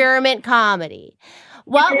experiment comedy.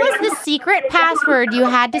 What was the secret password you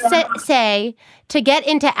had to say to get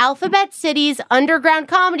into Alphabet City's underground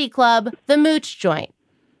comedy club, the Mooch Joint?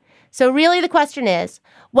 So really the question is,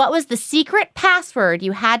 what was the secret password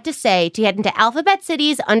you had to say to get into Alphabet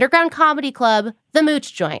City's underground comedy club, the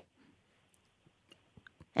Mooch Joint?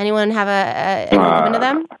 Anyone have anyone come into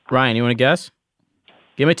them? Ryan, you want to guess?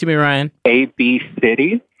 Give it to me, Ryan. AB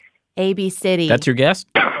City. AB City. That's your guess?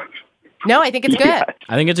 No, I think it's good. Yes.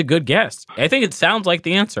 I think it's a good guess. I think it sounds like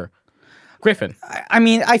the answer. Griffin. I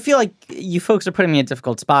mean, I feel like you folks are putting me in a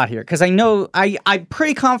difficult spot here because I know I'm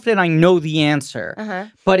pretty confident I know the answer,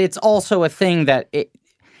 but it's also a thing that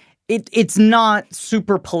it's not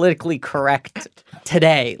super politically correct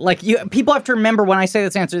today. Like people have to remember when I say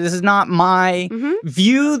this answer, this is not my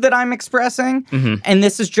view that I'm expressing, and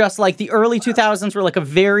this is just like the early 2000s were like a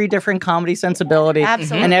very different comedy sensibility,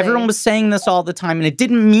 Absolutely. and everyone was saying this all the time, and it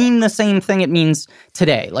didn't mean the same thing it means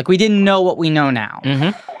today. Like we didn't know what we know now.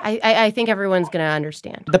 I think everyone's going to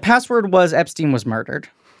understand. The password was Epstein was murdered.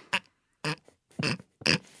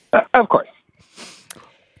 Of course.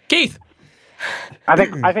 Keith.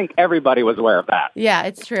 I think everybody was aware of that. Yeah,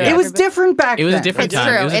 it's true. It was different back then. It was a different It's time.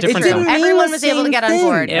 true. It was a It's different true. time. Everyone the was able to same get on thing.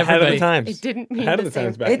 board. Ahead of the times. It didn't mean Ahead of the the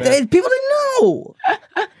times same back thing. then. People didn't know.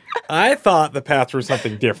 I thought the password was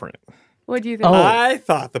something different. What do you think? I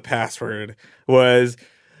thought the password was.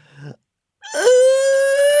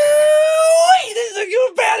 Wait, this is a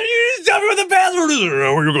good password. You just tell me what the password is.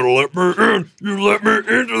 Now you're gonna let me in. You let me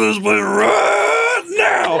into this place right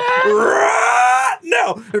now. Right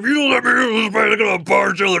now. If you don't let me into this place, I'm gonna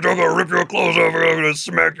punch you. I'm gonna rip your clothes off. And I'm gonna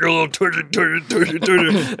smack your little twitchy.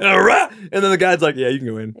 All right. And then the guy's like, "Yeah, you can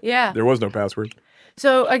go in." Yeah. There was no password.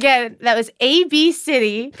 So again, that was AB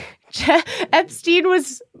City. Epstein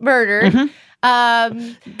was murdered.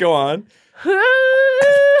 Go on.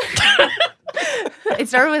 It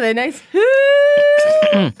started with a nice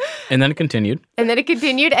And then it continued. and then it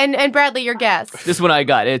continued. And Bradley, your guess. This one I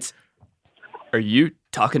got. It's, are you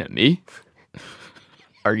talking to me?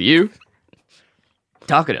 Are you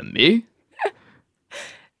talking to me?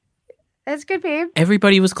 That's good, babe.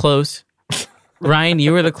 Everybody was close. Ryan,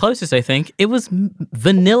 you were the closest, I think. It was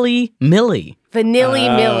Vanilli Millie.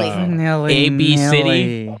 Vanilli Millie. Vanilli AB City.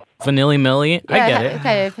 Millie. Vanilli Millie. I get It it.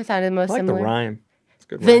 kind of sounded most I like the similar. rhyme. It's a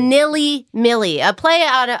good rhyme. Vanilli Millie. A play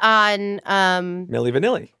on Milli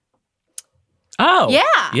Vanilli. Oh. Yeah.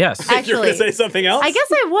 Yes. You're Actually, gonna say something else? I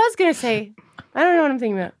guess I was gonna say. I don't know what I'm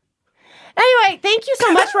thinking about. Anyway, thank you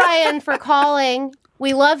so much, Ryan, for calling.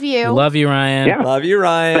 We love you. Love you, Ryan. Yeah. Love you,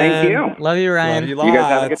 Ryan. Thank you. Love you, Ryan. Love you, You guys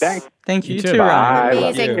have a good lots. day. Thank you, You too, too. Ryan. Bye.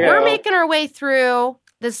 Amazing. Love you. We're making our way through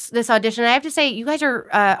this audition. I have to say, you guys are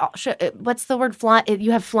what's the word?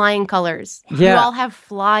 You have flying colors. Yeah. You all have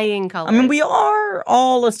flying colors. I mean, we are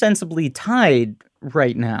all ostensibly tied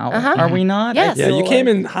right now, are we not? Yes. Yeah, I feel you came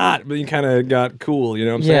like- in hot, but you kind of got cool. You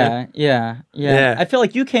know what I'm saying? Yeah. I feel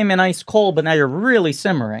like you came in ice cold, but now you're really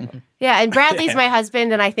simmering. Yeah, and Bradley's my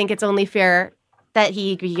husband, and I think it's only fair that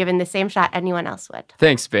he be given the same shot anyone else would.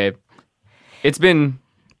 Thanks, babe. It's been,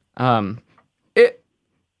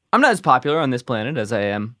 I'm not as popular on this planet as I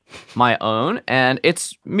am my own, and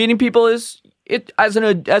it's meeting people as an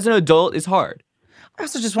adult is hard. I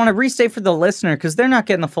also just want to restate for the listener, because they're not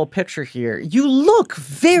getting the full picture here. You look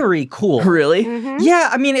very cool. Really? Yeah,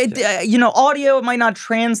 I mean, audio might not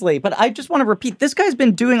translate, but I just want to repeat, this guy's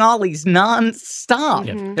been doing ollies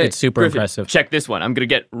nonstop. Hey, it's super Griffin, impressive. Check this one. I'm going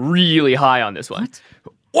to get really high on this one.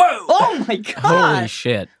 Whoa! Oh my God! Holy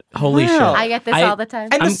shit. Holy shit. I get this all the time.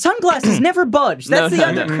 And the sunglasses never budge. That's the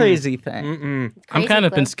other crazy thing. I'm kind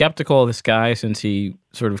of been skeptical of this guy since he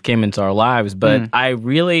sort of came into our lives, but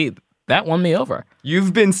that won me over.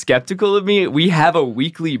 You've been skeptical of me? We have a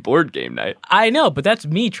weekly board game night. I know, but that's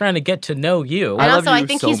me trying to get to know you. And also, I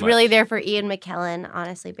think he's really there for Ian McKellen,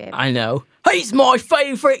 honestly, babe. I know. He's my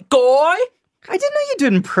favorite guy. I didn't know you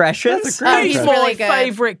did impressions. He's really good.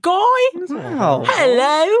 Favorite guy. Wow.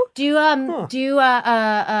 Hello. Do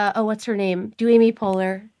what's her name? Do Amy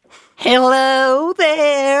Poehler. Hello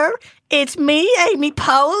there. It's me, Amy Poehler.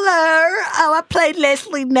 Oh, I played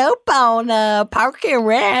Leslie Knope on Park and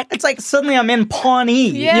Rec. It's like suddenly I'm in Pawnee.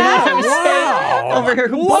 Yeah. You know? Wow. Over here,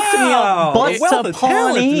 who busted me up? Bust a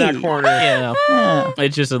Pawnee. In that corner. Yeah.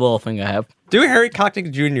 It's just a little thing I have. Do Harry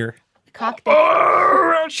Cocknick Jr.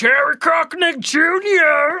 It's Harry Cocknick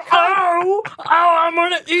Jr. Oh, I'm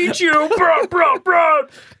gonna eat you, bro.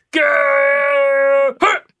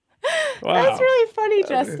 Wow. That's really funny,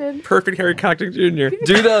 Justin. Perfect Harry Cocknick Jr.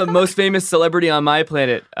 Do the most famous celebrity on my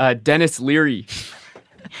planet, Dennis Leary.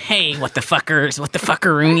 Hey, what the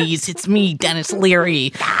fuckeroonies? It's me, Dennis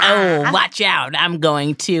Leary. Oh, watch out. I'm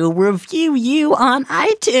going to review you on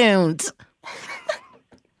iTunes.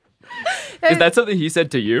 Is that something he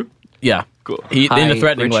said to you? Yeah. Cool. In a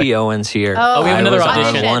threatening Richie way. Owens here. Oh, we have another I was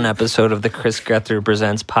audition. on one episode of the Chris Gethard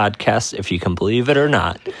Presents podcast, if you can believe it or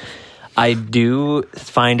not. I do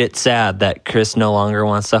find it sad that Chris no longer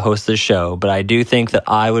wants to host the show, but I do think that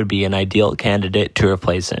I would be an ideal candidate to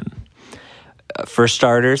replace him. For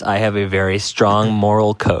starters, I have a very strong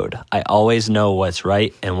moral code. I always know what's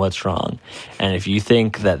right and what's wrong. And if you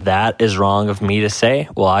think that that is wrong of me to say,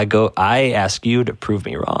 well, I ask you to prove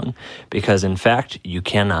me wrong, because in fact, you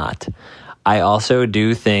cannot. I also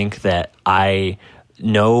do think that I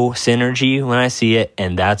know synergy when I see it,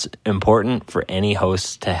 and that's important for any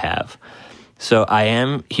host to have. So I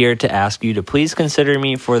am here to ask you to please consider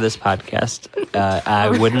me for this podcast. I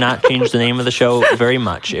would not change the name of the show very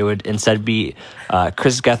much. It would instead be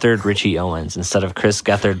Chris Gethard, Richie Owens, instead of Chris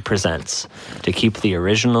Gethard Presents, to keep the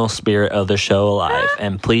original spirit of the show alive.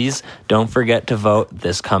 And please don't forget to vote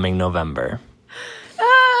this coming November.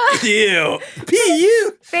 Ew.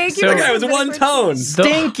 P.U. Thank you. That guy was one tone.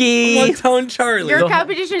 Stinky. One tone Charlie. Your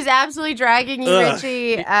competition is absolutely dragging you,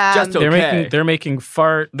 Richie. Just okay. They're making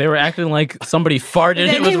fart. They were acting like somebody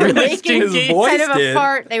farted. It was really stinky. Kind of a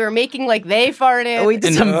fart. They were making like they farted. We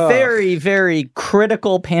did some very, very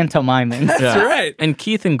critical pantomiming. That's right. And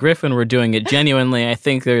Keith and Griffin were doing it genuinely. I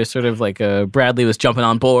think there's sort of like Bradley was jumping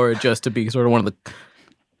on board just to be sort of one of the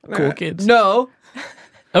cool kids. No.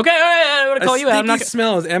 Okay, all right, I'm going to call you out. I'm not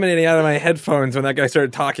smell is emanating out of my headphones when that guy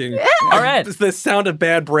started talking. All right. It's the sound of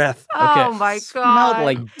bad breath. Oh my God. Smelled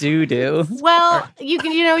like doo-doo. Well, you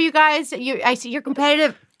guys, I see you're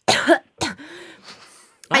competitive. I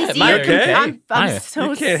see you're okay? I'm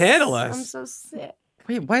so You can't handle us. I'm so sick.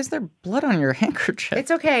 Wait, why is there blood on your handkerchief?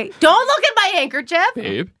 It's okay. Don't look at my handkerchief.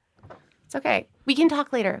 Babe. It's okay. We can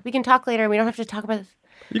talk later. We don't have to talk about this.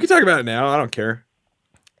 You can talk about it now. I don't care.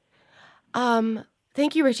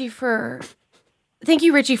 Thank you, Richie, for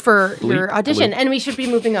your audition, and we should be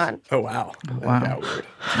moving on. Oh, wow. Wow.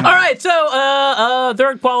 All right, so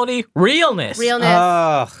third quality, realness.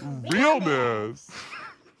 Realness.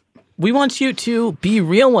 We want you to be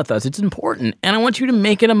real with us. It's important, and I want you to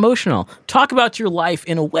make it emotional. Talk about your life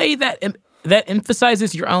in a way that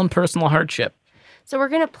emphasizes your own personal hardship. So we're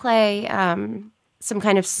going to play some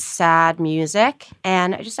kind of sad music,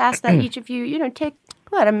 and I just ask that each of you, take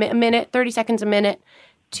a minute, 30 seconds a minute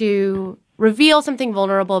to reveal something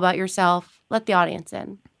vulnerable about yourself. Let the audience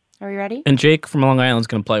in. Are you ready? And Jake from Long Island is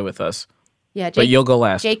going to play with us. Yeah, Jake, but you'll go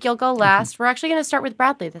last. Jake, you'll go last. We're actually going to start with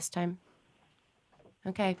Bradley this time.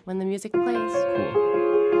 Okay, when the music plays. Cool.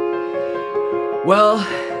 Well,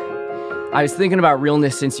 I was thinking about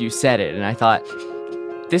realness since you said it, and I thought,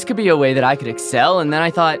 this could be a way that I could excel, and then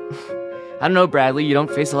I thought, I don't know, Bradley, you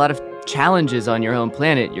don't face a lot of challenges on your own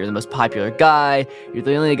planet. You're the most popular guy. You're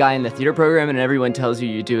the only guy in the theater program, and everyone tells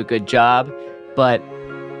you do a good job. But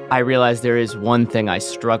I realized there is one thing I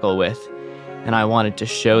struggle with, and I wanted to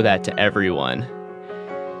show that to everyone.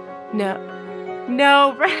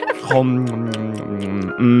 No, Bradley.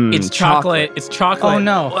 It's chocolate. It's chocolate. Oh,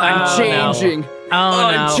 no. I'm changing.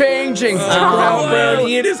 no. Changing. Brown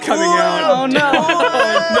Ian is coming out. Oh no!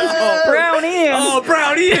 Brown Ian! Oh,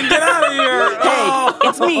 Brown Ian, get out of here! Hey,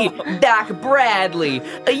 it's me, Doc Bradley.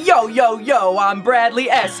 Yo, I'm Bradley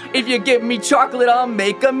S. If you give me chocolate, I'll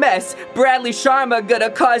make a mess. Bradley Sharma gonna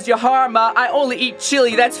cause you harma. I only eat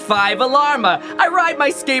chili, that's 5 alarma. I ride my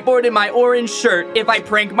skateboard in my orange shirt. If I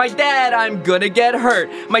prank my dad, I'm gonna get hurt.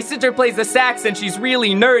 My sister plays the sax and she's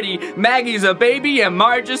really nerdy. Maggie's a baby and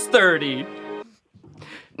Marge is 30.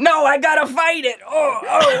 No, I gotta fight it.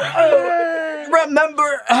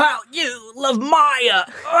 Remember how you love Maya.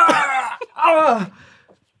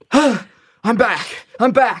 I'm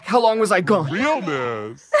back. How long was I gone?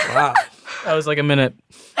 Realness. Wow. That was like a minute.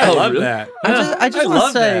 I love that. I just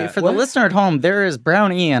want to say, for the listener at home, there is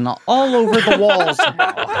Brown Ian all over the walls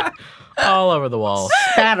now. All over the walls.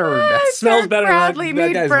 Spattered. Smells better Bradley than that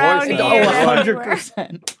meet guy's Brown voice. Ian.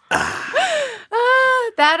 100%.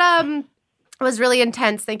 That was really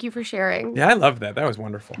intense. Thank you for sharing. Yeah, I love that. That was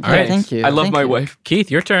wonderful. All right. Thank you. I love Thank my you. wife.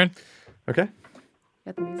 Keith, your turn. Okay.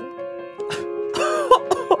 Got the music?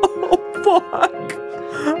 Fuck.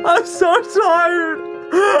 I'm so tired.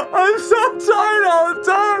 I'm so tired all the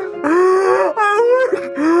time. I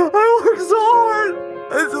work so hard.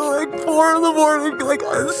 Until like 4 in the morning, like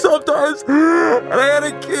sometimes. And I had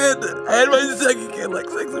a kid. I had my second kid like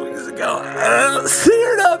 6 weeks ago. And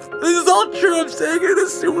sure enough, this is all true. I'm saying it in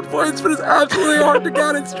stupid points, but it's absolutely hard to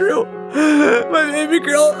God. It's true. My baby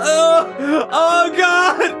girl. Oh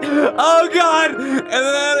God. And then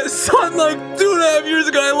I had a son like 2.5 years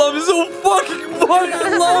ago. I love him so fucking much.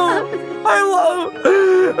 I love him.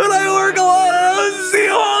 And I work a lot. And I don't see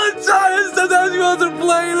him all the time. And sometimes he wants to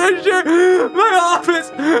play that shit. My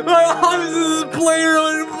office is his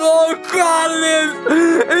playroom. Oh God, it is.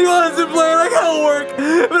 And he wants to play like I don't work.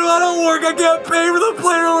 But if I don't work, I can't pay for the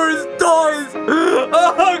playroom or his toys.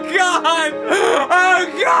 Oh God.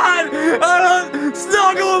 I don't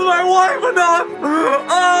snuggle with my wife enough.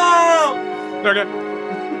 Oh. Okay.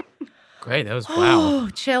 Great. That was wow. Oh,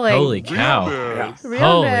 chilling. Holy cow. Yeah.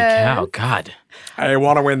 Holy cow. God. I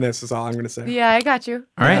want to win this, is all I'm going to say. Yeah, I got you.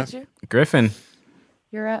 All right. Griffin.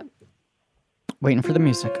 You're up. Waiting for the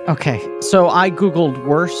music. Okay, so I Googled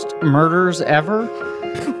worst murders ever.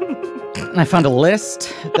 And I found a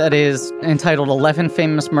list that is entitled 11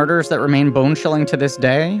 famous murders that remain bone-chilling to this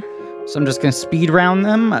day. So I'm just going to speed round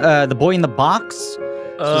them. The Boy in the Box.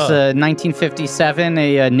 This was 1957,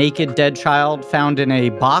 a naked dead child found in a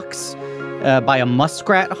box by a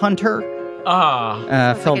muskrat hunter.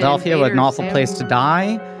 Philadelphia, like an awful place to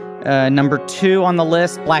die. Number 2 on the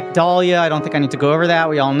list, Black Dahlia. I don't think I need to go over that.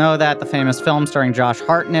 We all know that. The famous film starring Josh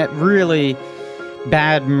Hartnett. Really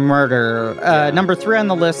bad murder. Number 3 on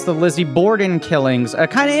the list, the Lizzie Borden killings.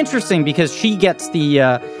 Kind of interesting because she gets the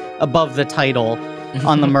above the title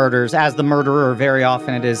on the murders. As the murderer, very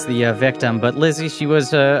often it is the victim. But Lizzie, she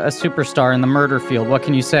was a superstar in the murder field. What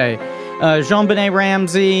can you say? JonBenet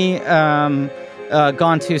Ramsey,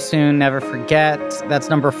 Gone Too Soon, Never Forget. That's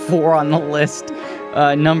number 4 on the list.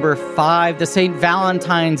 Number 5, the St.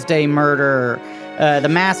 Valentine's Day murder. The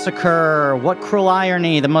Massacre, What Cruel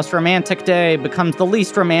Irony, The Most Romantic Day becomes the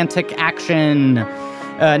least romantic action.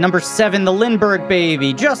 Number 7, The Lindbergh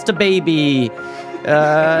Baby, Just a Baby.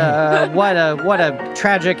 What a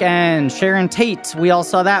tragic end. Sharon Tate, we all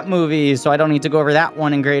saw that movie, so I don't need to go over that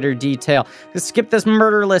one in greater detail. Just skip this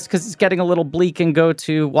murder list because it's getting a little bleak and go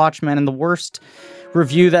to Watchmen. And the worst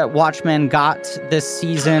review that Watchmen got this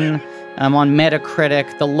season on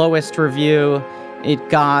Metacritic, the lowest review. It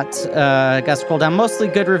got scroll down, mostly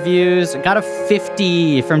good reviews. It got a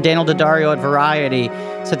 50 from Daniel Daddario at Variety.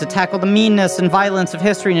 Said to tackle the meanness and violence of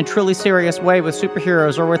history in a truly serious way with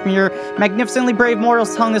superheroes or with mere magnificently brave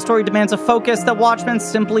mortals telling the story demands a focus that Watchmen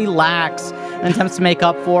simply lacks and attempts to make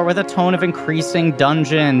up for with a tone of increasing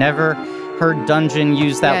dungeon. Never heard dungeon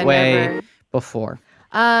used that way before.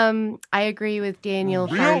 I agree with Daniel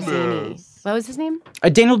Farzini. What was his name?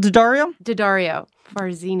 Daniel Daddario? Daddario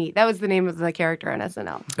Farzini. That was the name of the character on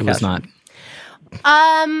SNL. It was not.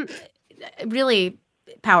 Really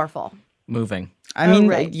powerfany Moving. I mean,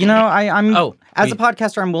 right. you know, as a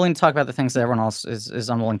podcaster, I'm willing to talk about the things that everyone else is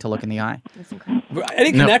unwilling to look in the eye. I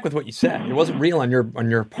didn't connect with what you said. It wasn't real on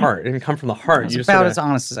your part. It didn't come from the heart. It's You about just as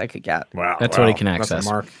honest as I could get. Wow. That's what he can That's a access.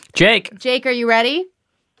 mark. Jake. Jake, are you ready?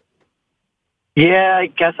 Yeah, I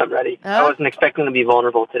guess I'm ready. I wasn't expecting to be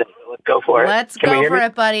vulnerable today. So let's go for it. Let's Can we go hear for me?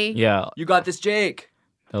 it, buddy. Yeah. You got this, Jake.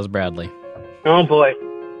 That was Bradley. Oh, boy.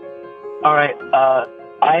 All right.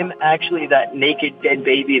 I'm actually that naked dead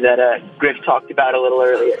baby that Griff talked about a little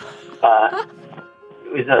earlier.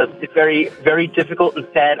 It was a very, very difficult and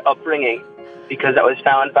sad upbringing because I was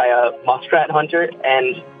found by a muskrat hunter,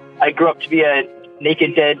 and I grew up to be a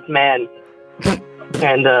naked dead man.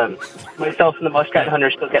 And myself and the Muskrat Hunter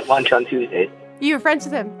still get lunch on Tuesdays. You were friends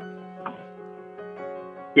with him?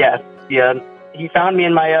 Yeah. He found me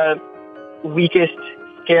in my weakest,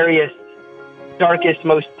 scariest, darkest,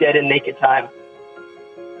 most dead and naked time.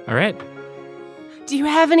 All right. Do you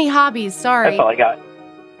have any hobbies? Sorry. That's all I got.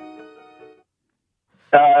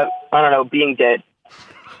 I don't know, being dead.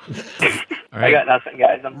 I got nothing,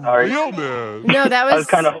 guys. I'm sorry. No, that was... I was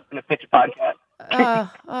kind of hoping to pitch a podcast.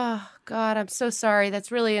 Oh, God, I'm so sorry.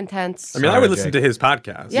 That's really intense. I mean, I would listen to his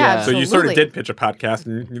podcast. Yeah, So you sort of absolutely. did pitch a podcast,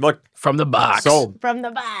 and you look from the box. Sold. From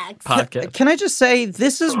the box. Podcast. Can I just say,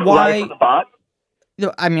 this is why...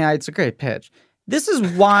 I mean, it's a great pitch. This is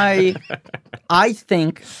why I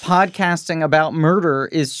think podcasting about murder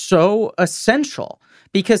is so essential.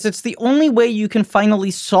 Because it's the only way you can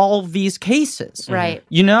finally solve these cases. Right.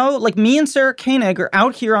 You know, like me and Sarah Koenig are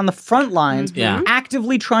out here on the front lines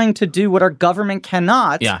actively trying to do what our government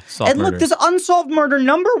cannot. Yeah, solve and look, murders. this unsolved murder,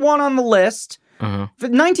 number 1 on the list,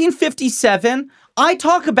 1957, I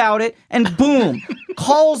talk about it and boom,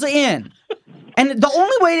 calls in. And the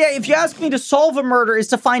only way, if you ask me to solve a murder, is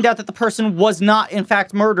to find out that the person was not, in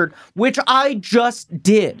fact, murdered, which I just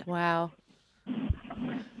did. Wow.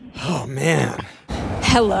 Oh, man.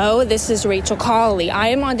 Hello, this is Rachel Colley. I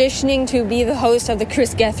am auditioning to be the host of the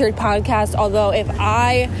Chris Gethard podcast, although if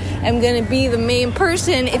I am going to be the main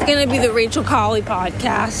person, it's going to be the Rachel Colley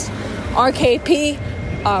podcast. RKP,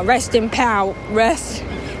 rest in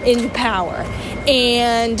power.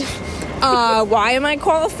 And why am I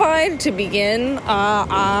qualified? To begin,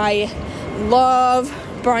 I love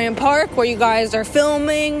Bryant Park, where you guys are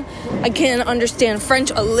filming. I can understand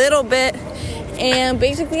French a little bit. And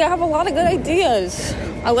basically, I have a lot of good ideas.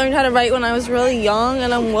 I learned how to write when I was really young,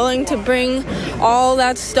 and I'm willing to bring all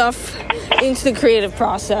that stuff into the creative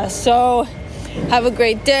process. So, have a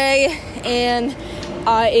great day, and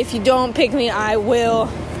if you don't pick me, I will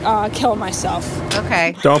kill myself.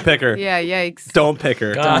 Okay. Don't pick her. Yeah, yikes. Don't pick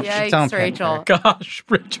her. Gosh, yikes, don't Rachel. Gosh,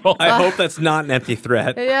 Rachel. I hope that's not an empty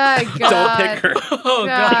threat. Yeah, God. Don't pick her. Oh,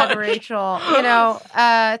 God, Rachel. You know,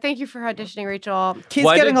 thank you for auditioning, Rachel. He's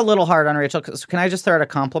getting a little hard on Rachel. Can I just throw out a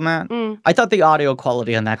compliment? I thought the audio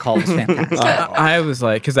quality on that call was fantastic. I was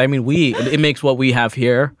like, because I mean, it makes what we have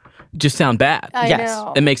here just sound bad. I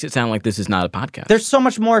know. It makes it sound like this is not a podcast. There's so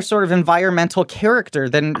much more sort of environmental character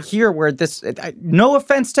than here, where this, no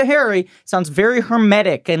offense to Harry, sounds very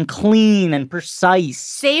hermetic and clean and precise.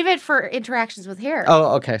 Save it for interactions with Harry.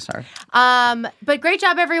 Oh, okay, sorry. But great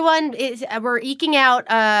job, everyone. We're eking out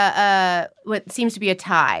what seems to be a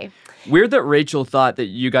tie. Weird that Rachel thought that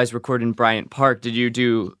you guys record in Bryant Park. Did you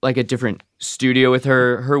do like a different studio with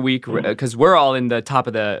her week? Because we're all in the top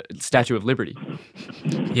of the Statue of Liberty.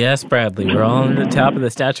 Yes, Bradley. We're all on the top of the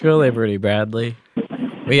Statue of Liberty, Bradley.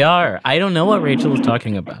 We are. I don't know what Rachel was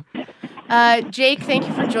talking about. Jake, thank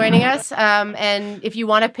you for joining us. And if you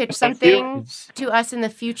want to pitch something to us in the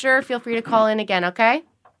future, feel free to call in again, okay?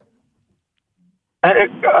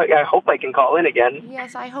 I hope I can call in again.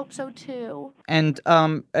 Yes, I hope so too. And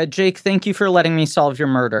Jake, thank you for letting me solve your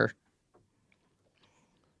murder.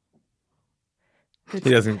 He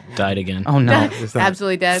doesn't died again. Oh no,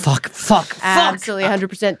 Absolutely dead. Fuck. Absolutely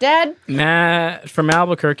 100% dead. Matt from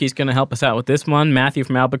Albuquerque is going to help us out with this one. Matthew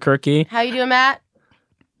from Albuquerque. How you doing, Matt?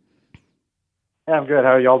 Yeah, I'm good.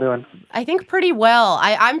 How are y'all doing? I think pretty well.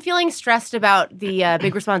 I'm feeling stressed about the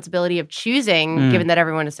big responsibility of choosing, given that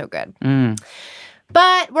everyone is so good.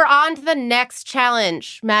 But we're on to the next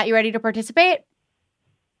challenge. Matt, you ready to participate?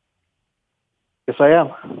 Yes, I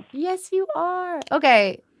am. Yes, you are.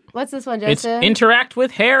 Okay. What's this one, It's Joseph? Interact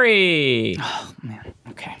with Harry. Oh, man.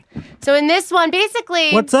 Okay. So in this one,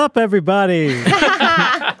 basically... What's up, everybody?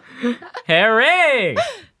 Harry!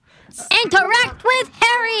 Interact with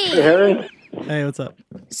Harry! Harry? Hey, what's up?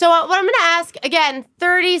 So what I'm going to ask, again,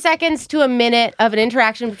 30 seconds to a minute of an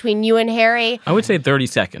interaction between you and Harry. I would say 30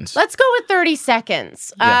 seconds. Let's go with 30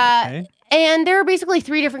 seconds. Okay. And there are basically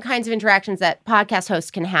 3 different kinds of interactions that podcast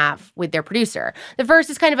hosts can have with their producer. The first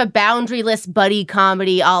is kind of a boundaryless buddy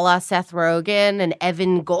comedy a la Seth Rogen and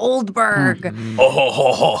Evan Goldberg.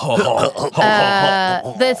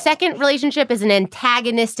 The second relationship is an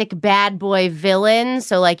antagonistic bad boy villain,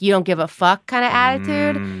 so like you don't give a fuck kind of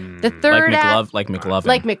attitude. The third like McLovin.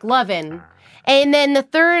 Like McLovin. And then the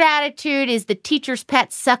third attitude is the teacher's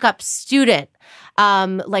pet suck-up student,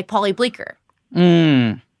 like Paulie Bleecker.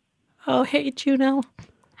 Oh, hey, Juno.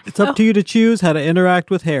 It's up to you to choose how to interact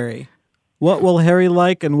with Harry. What will Harry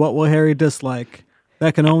like and what will Harry dislike?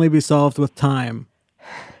 That can only be solved with time.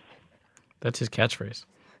 That's his catchphrase.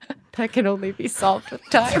 That can only be solved with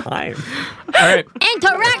time. All right.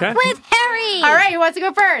 Interact with Harry! All right, who wants to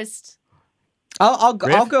go first?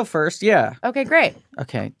 I'll go first. Yeah. Okay, great.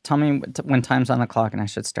 Okay. Tell me when time's on the clock and I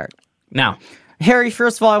should start. Now. Harry,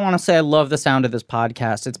 first of all, I want to say I love the sound of this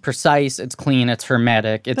podcast. It's precise, it's clean, it's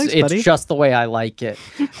hermetic. It's just the way I like it.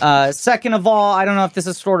 Second of all, I don't know if this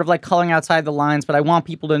is sort of like culling outside the lines, but I want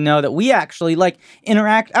people to know that we actually like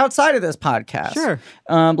interact outside of this podcast. Sure.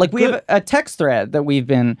 We have a text thread that we've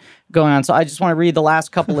been going on. So I just want to read the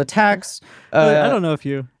last couple of texts. I don't know if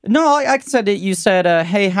you... No, I said it. You said,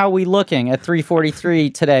 hey, how we looking at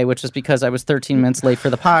 3:43 today, which is because I was 13 minutes late for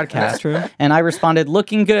the podcast. That's true. And I responded,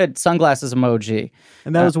 looking good, sunglasses emoji.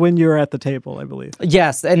 And that was when you were at the table, I believe.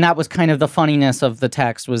 Yes, and that was kind of the funniness of the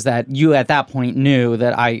text, was that you at that point knew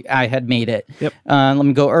that I had made it. Yep. Let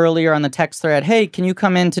me go earlier on the text thread. Hey, can you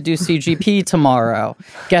come in to do CGP tomorrow?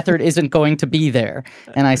 Gethard isn't going to be there.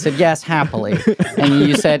 And I said, yes, happily. And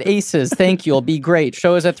you said, Aces, thank you, it'll be great.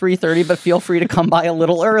 Show is at 3:30, but feel free to come by a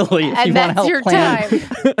little early if you want to help your plan.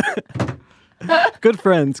 time. Good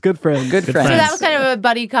friends. Good friends. So that was kind of a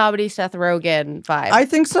buddy comedy Seth Rogen vibe. I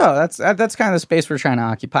think so. That's kind of the space we're trying to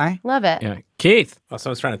occupy. Love it. Yeah. Keith. Oh,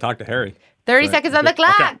 someone's trying to talk to Harry. 30 seconds on the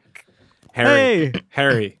clock. Harry.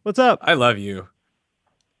 Harry. What's up? I love you.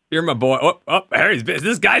 You're my boy. Oh, Harry's busy.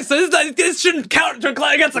 This guy says this shouldn't count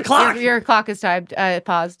against the clock. Your clock is timed.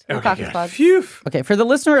 Paused. Your clock is paused. Phew. Okay, for the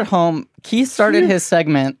listener at home, Keith started his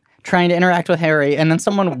segment trying to interact with Harry, and then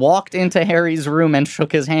someone walked into Harry's room and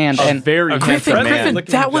shook his hand. And very Griffin,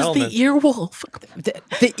 that was the earwolf. The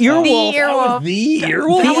earwolf. The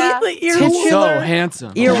earwolf. The earwolf. So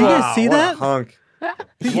handsome. Earwolf. Did you guys see that? Hunk.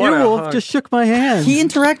 The earwolf just shook my hand. He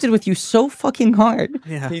interacted with you so fucking hard.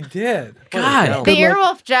 Yeah. He did. God. The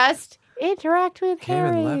earwolf just interact with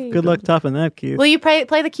Harry. Good luck topping that, Keith. Will you play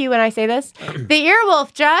the cue when I say this? The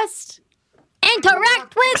earwolf just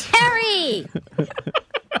interact with Harry.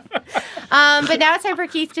 But now it's time for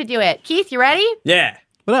Keith to do it. Keith, you ready? Yeah.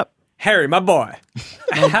 What up? Harry, my boy.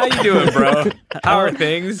 How you doing, bro? How are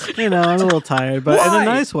things? You know, I'm a little tired, but in a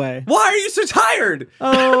nice way. Why are you so tired?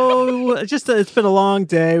 Oh, it's been a long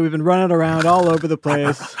day. We've been running around all over the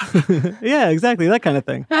place. Yeah, exactly. That kind of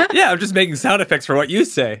thing. Yeah, I'm just making sound effects for what you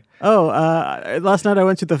say. Oh, last night I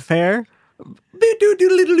went to the fair. You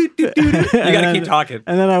gotta keep talking.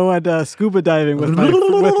 And then I went scuba diving with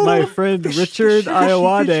my friend Richard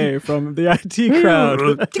Iowade from the IT crowd.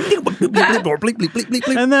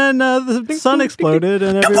 And then the sun exploded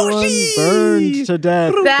and everyone burned to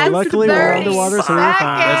death. But luckily we're underwater, so we're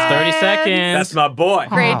fine. That's 30 seconds. That's my boy.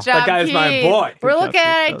 Great job, That guy is my Keith. boy. We're looking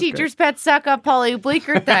at a teacher's pet suck up Polly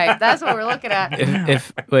Bleecker thing. That's what we're looking at.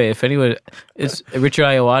 If anyone, it's Richard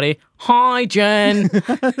Iowade. Hi, Jen.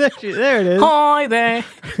 There it is. Hi there.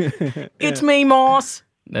 It's me, Moss.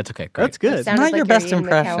 That's okay. Great. That's good. Sounded Not like your best Ian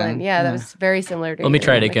impression. McKellen. Yeah, that was very similar to Let me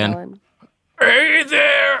try it Ian again. McKellen. Hey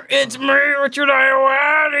there, it's me, Richard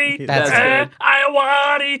Iowade. That's good.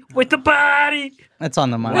 Iowade with the body. That's on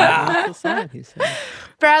the mic.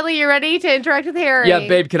 Bradley, you ready to interact with Harry? Yeah,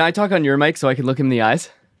 babe, can I talk on your mic so I can look him in the eyes?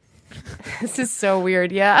 This is so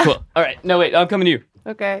weird, yeah. Cool. All right. No, wait, I'm coming to you.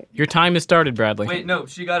 Okay. Your time has started, Bradley. Wait, no,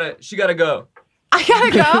 she gotta go. I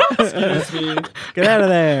gotta go? Excuse me. Get out of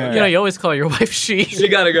there. You know, you always call your wife she. She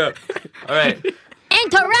gotta go. All right.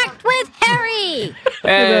 Interact with Harry!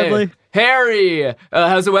 Hey, Bradley. Harry!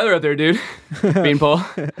 How's the weather out there, dude? Beanpole.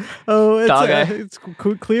 Oh, Dog it's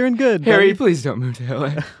clear and good. Harry, buddy. please don't move to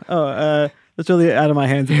LA. Oh, that's really out of my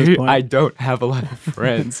hands at this point. I don't have a lot of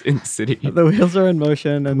friends in the city. The wheels are in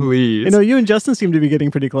motion, and Please. you know, you and Justin seem to be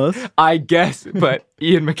getting pretty close. I guess, but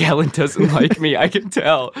Ian McKellen doesn't like me. I can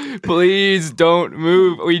tell. Please don't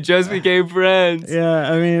move. We just became friends.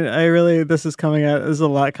 Yeah, I mean, this is a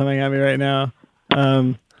lot coming at me right now.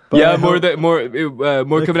 But Yeah, I more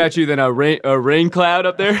hope- coming at you than a rain cloud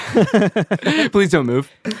up there. Please don't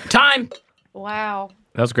move. Time. Wow.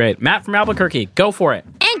 That was great. Matt from Albuquerque, go for it.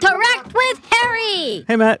 Interact with Harry!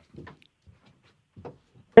 Hey, Matt.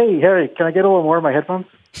 Hey, Harry, can I get a little more of my headphones?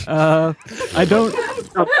 I don't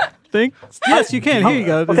think. Yes, you can. Here you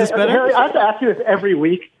go. Is this better? Harry, I have to ask you this every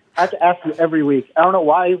week. I don't know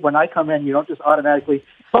why when I come in, you don't just automatically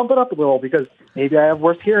bump it up a little, because maybe I have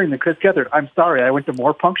worse hearing than Chris Gethard. I'm sorry. I went to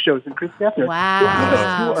more punk shows than Chris Gethard.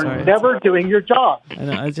 Wow. You are never doing your job. I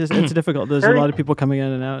know, it's difficult. There's Harry? a lot of people coming in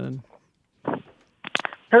and out. And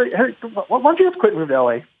Harry, why don't you just quit and move to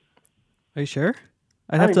L.A.? are you sure?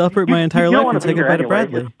 I'd have to uproot my entire you don't life wanna and say be here goodbye to anyway.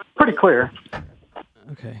 Bradley. It's pretty clear.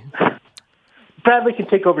 Okay. Bradley can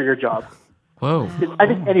take over your job. Whoa. I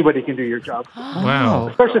think anybody can do your job. Wow.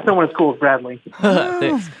 Especially someone as cool as Bradley.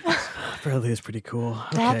 Thanks. Bradley is pretty cool.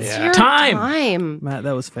 That's Okay. your time. Matt,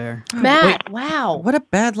 that was fair. Matt, wow. What a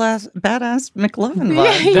badass McLovin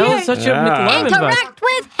vibe. That was such a McLovin vibe. Interact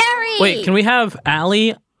with Harry! Wait, can we have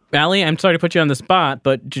Allie Allie, I'm sorry to put you on the spot,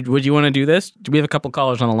 but would you want to do this? We have a couple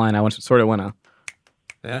callers on the line. I want to.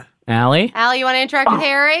 Yeah. Allie? Allie, you want to interact with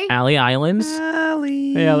Harry? Allie Islands?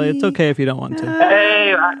 Allie. Hey, Allie, it's okay if you don't want to.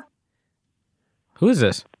 Hey, Who is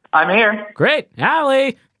this? I'm here. Great.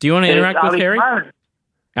 Allie, do you want to Hey, interact with Allie Harry? Myron.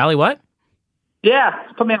 Allie, what? Yeah,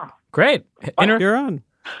 put me on. Great. You're on.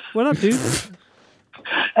 What up, dude?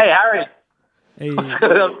 Hey, Harry. Hey.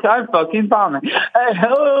 I'm fucking bombing. Hey,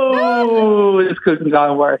 oh, this couldn't have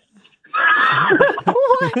gone worse.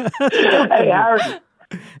 Hey, Harry.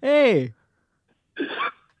 Hey.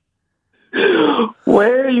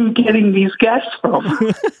 Where are you getting these guests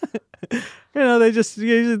from? They just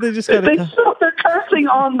got They're cursing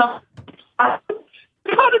on the.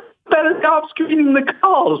 They got a better job screening the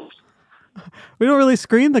calls. We don't really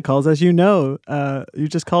screen the calls, as you know. You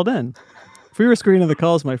just called in. If we were screening the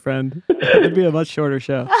calls, my friend, it'd be a much shorter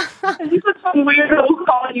show. You got some weirdo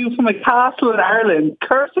calling you from a castle in Ireland,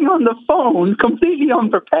 cursing on the phone, completely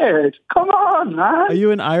unprepared. Come on, man. Are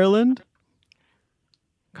you in Ireland?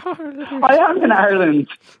 I am in Ireland.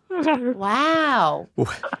 Wow.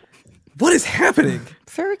 What is happening?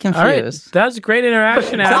 Very All right, that was a great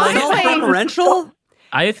interaction, Allie. Referential?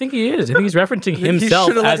 I think he is. I think he's referencing himself.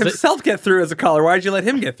 He should have let as himself get through as a caller. Why did you let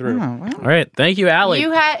him get through? All right, thank you, Allie.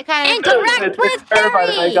 You had kind of interact with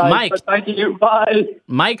Harry. Guys, Mike. Thank you. Bye.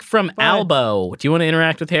 Mike from Albo. Do you want to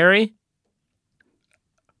interact with Harry?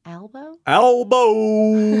 Elbow?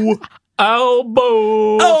 Elbow.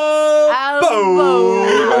 Elbow.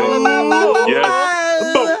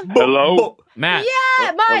 Yes. Hello. Matt.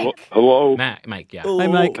 Yeah, Mike. Hello. Mike. Yeah. Hi,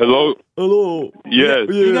 Mike. Hello. Hello. Yes.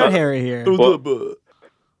 You got Harry here.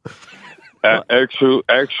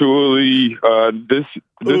 Actually, this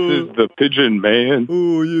is the Pigeon Man.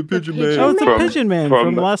 Oh, yeah, Pigeon Man. Oh, it's a Pigeon Man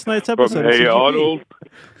from last night's episode. From Hey Arnold.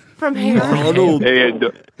 From Hey Arnold.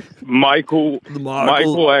 And Michael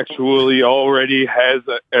actually already has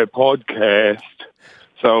a podcast.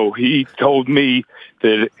 So he told me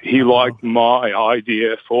that he liked my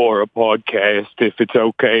idea for a podcast, if it's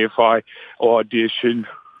okay if I audition.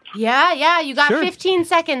 Yeah, you got 15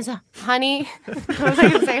 seconds, honey. What was I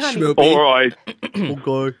going to say, honey? All right.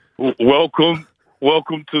 Okay.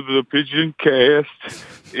 Welcome to the Pigeon Cast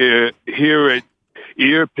here at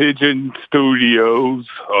Ear Pigeon Studios.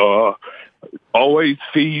 Always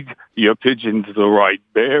feed your pigeons the right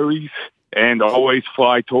berries and always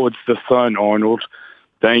fly towards the sun, Arnold.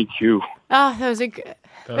 Thank you. Oh, that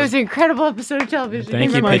was an incredible episode of television.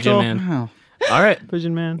 Thank you, Pigeon Man. Wow. All right.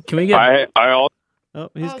 Pigeon Man. Can we get... Oh,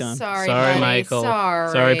 he's gone. Sorry, Michael.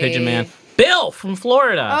 Sorry. Sorry, Pigeon Man. Bill from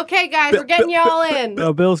Florida. Okay, guys, we're getting y'all in.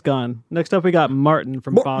 Oh, Bill's gone. Next up, we got Martin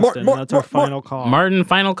from Boston. That's our final call. Martin,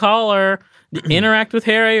 final caller. Interact with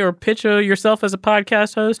Harry or pitch yourself as a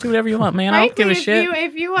podcast host. Do whatever you want, man. I don't give a shit.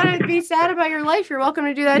 If you want to be sad about your life, you're welcome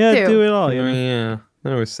to do that too. Yeah, do it all. Yeah.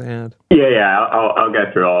 That was sad. Yeah, I'll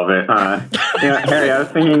get through all of it. Harry, I was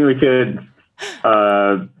thinking we could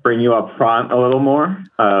bring you up front a little more,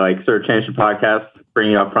 like sort of change the podcast, bring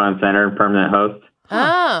you up front and center, permanent host.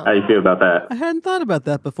 Oh. How do you feel about that? I hadn't thought about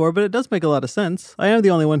that before, but it does make a lot of sense. I am the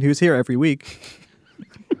only one who's here every week.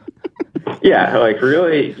 Yeah, like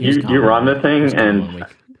really, you run the thing, and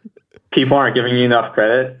people aren't giving you enough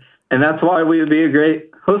credit, and that's why we would be a great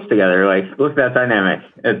host together. Like, look at that dynamic;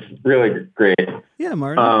 it's really great. Yeah,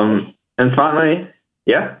 Martin. And finally,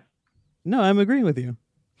 yeah. No, I'm agreeing with you.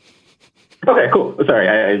 Okay, cool.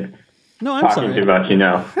 Sorry, No, I'm talking sorry. too much.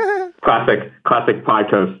 Classic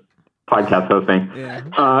podcast hosting. Yeah.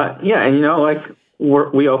 And like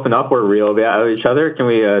we open up, we're real about each other. Can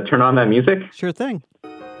we turn on that music? Sure thing.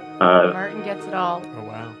 Martin gets it all. Oh,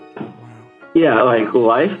 wow. Yeah, like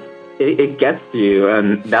life, it gets to you,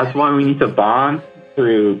 and that's why we need to bond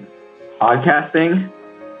through podcasting,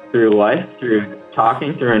 through life, through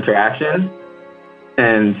talking, through interaction.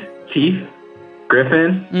 And Chief,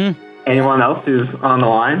 Griffin, anyone else who's on the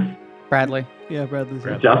line? Bradley. Yeah, Bradley's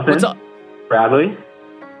here. Justin? What's up? Bradley?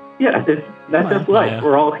 Yeah, that's just life. Maya.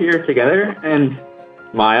 We're all here together, and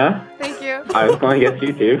Maya, Thank you. I was going to get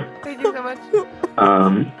you too. Thank you so much.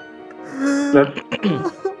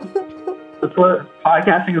 That's what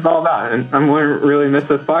podcasting is all about, and I'm going to really miss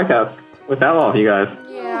this podcast without all of you guys.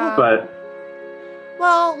 Yeah. But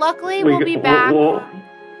Well, luckily we'll be back. We'll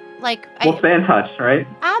stay in touch, right?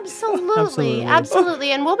 Absolutely.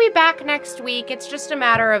 And we'll be back next week. It's just a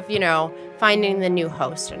matter of, finding the new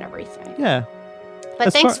host and everything. Yeah.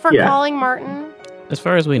 But thanks for calling, Martin. As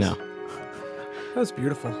far as we know. That was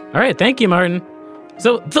beautiful. All right. Thank you, Martin.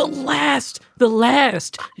 So the last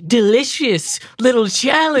delicious little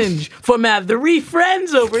challenge for my 3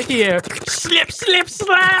 friends over here. Slip, slip,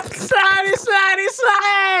 slap, slidey, slidey,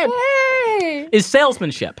 slide. Hey. Is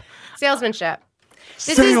salesmanship. Salesmanship.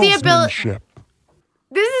 This is the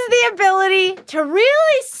ability to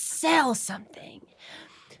really sell something.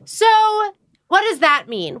 So, what does that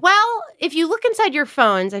mean? Well, if you look inside your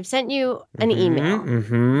phones, I've sent you an email.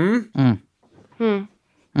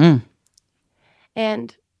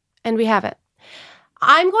 And we have it.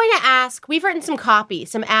 I'm going to ask, we've written some copy,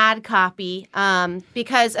 some ad copy,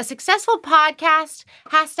 because a successful podcast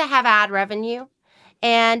has to have ad revenue.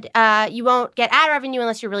 And you won't get ad revenue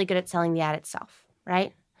unless you're really good at selling the ad itself,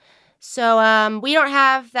 right? So we don't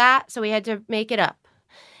have that, so we had to make it up.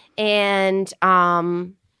 And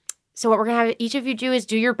so what we're going to have each of you do is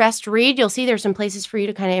do your best read. You'll see there's some places for you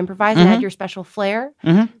to kind of improvise and add your special flair.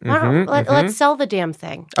 Let's sell the damn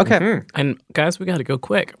thing. Okay. And guys, we got to go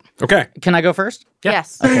quick. Okay. Can I go first?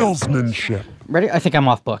 Yes. Salesmanship. Ready? I think I'm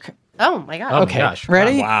off book. Oh, my God. Oh, Okay. my gosh.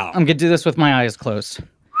 Ready? Wow. I'm going to do this with my eyes closed.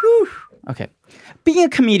 Okay. Being a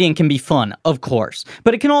comedian can be fun, of course,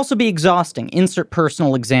 but it can also be exhausting. Insert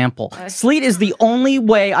personal example. Sleet is the only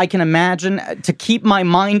way I can imagine to keep my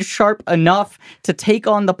mind sharp enough to take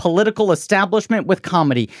on the political establishment with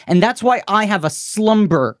comedy. And that's why I have a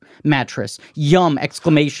slumber mattress. Yum! !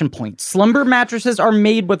 Slumber mattresses are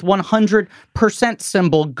made with 100%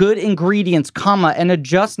 symbol, good ingredients, comma, and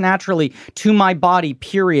adjust naturally to my body,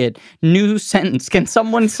 period. New sentence. Can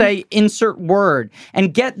someone say insert word?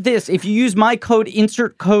 And get this, if you use my code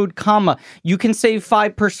insert code, comma, you can save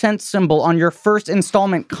 5% symbol on your first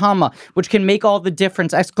installment, comma, which can make all the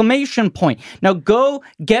difference, ! Now go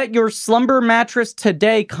get your slumber mattress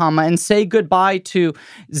today, comma, and say goodbye to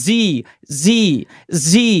Z,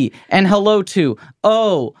 and hello to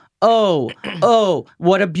oh,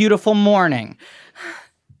 what a beautiful morning.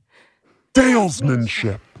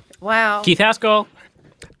 Salesmanship. Wow. Keith Haskell.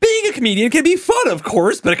 Being a comedian can be fun, of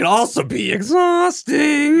course, but it can also be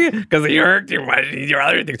exhausting because you work too much and your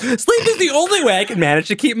other things. Sleep is the only way I can manage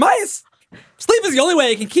to keep my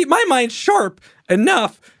mind sharp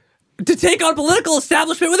enough to take on political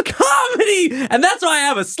establishment with comedy. And that's why I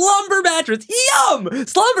have a slumber mattress. Yum!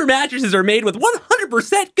 Slumber mattresses are made with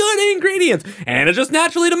 100% good ingredients and adjust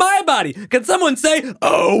naturally to my body. Can someone say,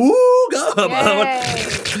 oh,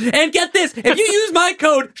 and get this, if you use my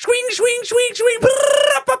code, swing,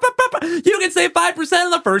 you can save 5% on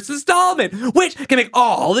the first installment, which can make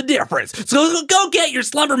all the difference. So go get your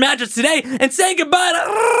slumber mattress today and say goodbye to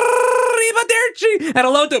arrivederci and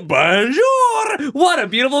hello to bonjour. What a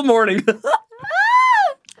beautiful morning.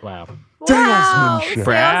 Wow. Salesmanship.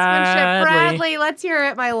 Bradley, let's hear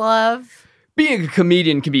it, my love. Being a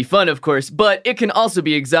comedian can be fun, of course, but it can also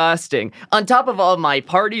be exhausting. On top of all of my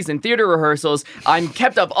parties and theater rehearsals, I'm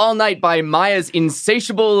kept up all night by Maya's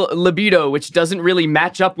insatiable libido, which doesn't really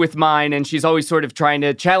match up with mine, and she's always sort of trying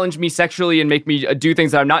to challenge me sexually and make me do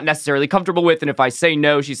things that I'm not necessarily comfortable with, and if I say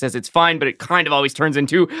no, she says it's fine, but it kind of always turns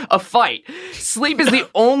into a fight. Sleep is the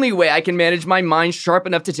only way I can manage my mind sharp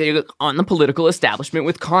enough to take on the political establishment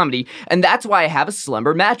with comedy, and that's why I have a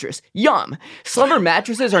slumber mattress. Yum! Slumber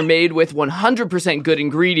mattresses are made with 100% good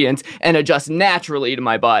ingredients and adjust naturally to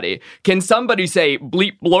my body. Can somebody say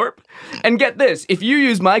bleep blorp? And get this, if you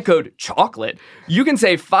use my code chocolate, you can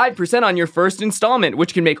save 5% on your first installment,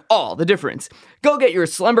 which can make all the difference. Go get your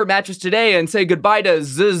slumber mattress today and say goodbye to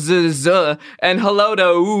z and hello to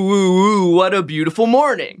ooh, what a beautiful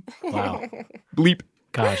morning. Wow. Bleep.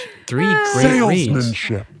 Gosh, 3 great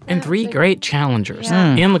reads. And 3 great challengers.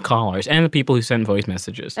 Yeah. And the callers. And the people who sent voice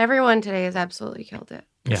messages. Everyone today has absolutely killed it.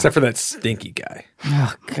 Yeah. Except for that stinky guy.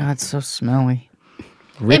 Oh, God, so smelly.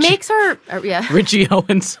 It makes her, Richie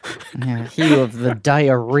Owens. Yeah, he of the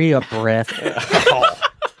diarrhea breath.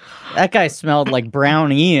 That guy smelled like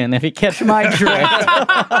Brown Ian, if you catch my drift.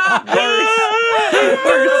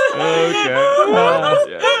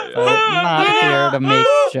 Not here to make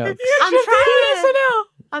jokes.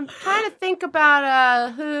 I'm trying to think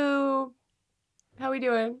about how we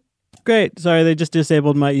doing? Great. Sorry, they just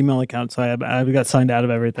disabled my email account, so I got signed out of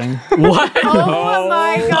everything. What? Oh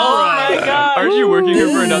my god! Aren't you working here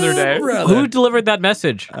for another day? Who delivered that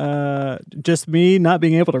message? Just me not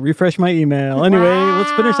being able to refresh my email. Anyway,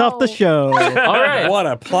 let's finish off the show. All right. What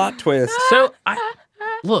a plot twist. So,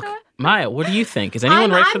 look, Maya, what do you think? Is anyone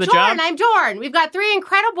right for the job? I'm torn. We've got 3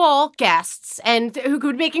 incredible guests and who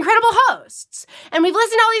could make incredible hosts. And we've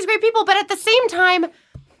listened to all these great people, but at the same time,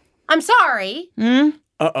 I'm sorry.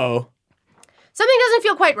 Uh-oh. Something doesn't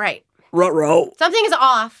feel quite right. Ruh-roh. Something is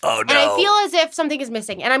off. Oh, no. And I feel as if something is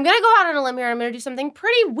missing. And I'm going to go out on a limb here. I'm going to do something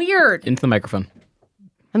pretty weird. Into the microphone.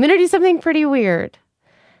 I'm going to do something pretty weird.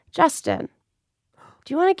 Justin,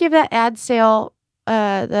 do you want to give that ad sale,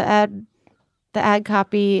 the ad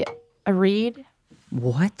copy a read?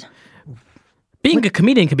 What? Being a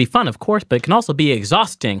comedian can be fun, of course, but it can also be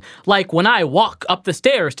exhausting. Like when I walk up the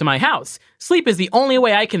stairs to my house. Sleep is the only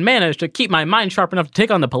way I can manage to keep my mind sharp enough to take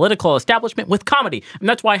on the political establishment with comedy. And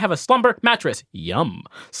that's why I have a Slumber mattress. Yum.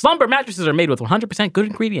 Slumber mattresses are made with 100% good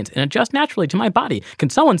ingredients and adjust naturally to my body. Can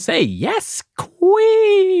someone say yes?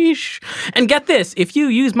 Squish. And get this, if you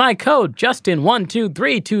use my code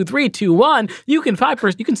Justin1232321, you can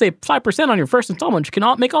save 5% on your first installment, which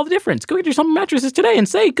can make all the difference. Go get your Slumber mattresses today and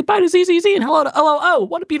say goodbye to ZZZ and hello to LOO.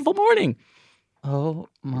 What a beautiful morning. Oh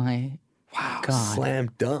my God. Slam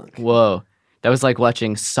dunk. Whoa. That was like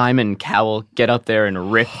watching Simon Cowell get up there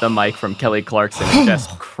and rip the mic from Kelly Clarkson and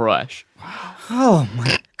just crush. Oh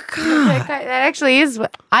my God. That actually is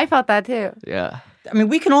what I felt that too. Yeah. I mean,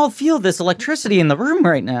 we can all feel this electricity in the room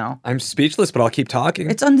right now. I'm speechless, but I'll keep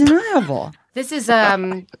talking. It's undeniable. This is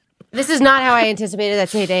not how I anticipated that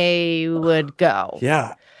today would go.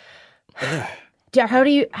 Yeah. How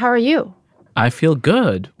are you? I feel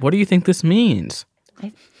good. What do you think this means?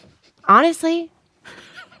 Honestly,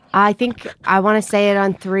 I think I want to say it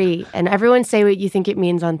on 3, and everyone say what you think it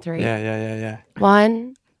means on 3. Yeah.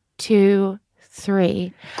 1, 2,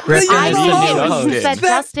 3. Griffin I is the new host. that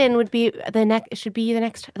Justin would be the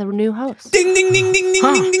new host. Ding, ding, ding, ding, ding,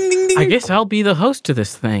 ding, ding, ding, ding. I guess I'll be the host to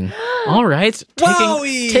this thing. All right.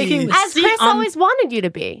 Taking the As seat Chris on, always wanted you to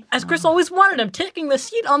be. As Chris always wanted him, taking the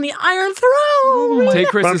seat on the Iron Throne. Take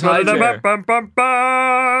Chris's high chair.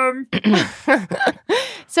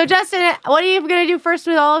 So, Justin, what are you going to do first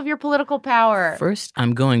with all of your political power? First,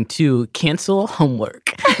 I'm going to cancel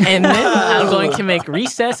homework. And then I'm going to make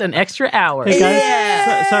recess an extra hour. Hey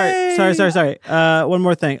guys, sorry. One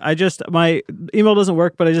more thing. My email doesn't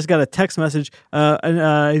work, but I just got a text message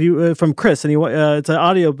from Chris, and it's an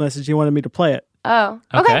audio message. He wanted me to play it. Oh,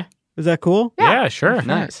 okay. Is that cool? Yeah, sure.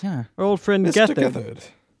 Nice. Yeah. Our old friend Mr. Gethard. Gethard.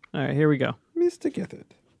 All right, here we go. Mr. Gethard.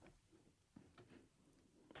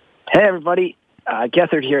 Hey, everybody.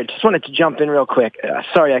 Gethard here. Just wanted to jump in real quick.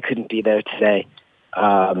 Sorry I couldn't be there today.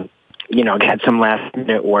 Had some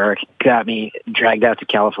last-minute work. Got me dragged out to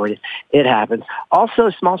California. It happens.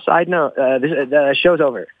 Also, small side note, the show's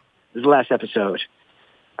over. This is the last episode.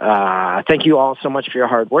 Thank you all so much for your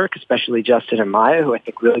hard work, especially Justin and Maya, who I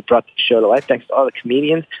think really brought the show to life. Thanks to all the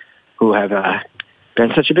comedians who have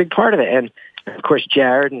been such a big part of it. And, of course,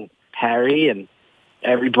 Jared and Harry and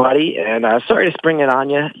everybody. And sorry to spring it on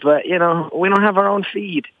you, but, we don't have our own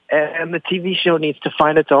feed. And the TV show needs to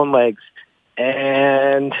find its own legs.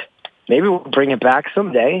 And maybe we'll bring it back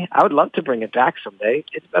someday. I would love to bring it back someday.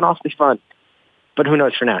 It's been awfully fun. But who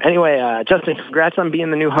knows for now. Anyway, Justin, congrats on being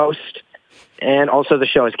the new host. And also the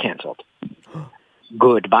show is canceled.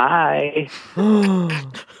 Goodbye.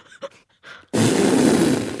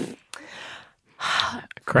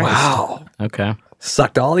 Wow. Okay.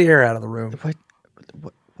 Sucked all the air out of the room.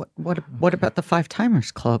 What about the 5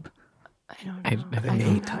 Timers Club? I don't know.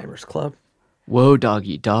 The 8 Timers Club. Whoa,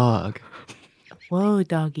 doggy dog. Whoa,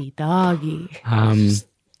 doggy, doggy.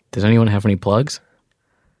 Does anyone have any plugs?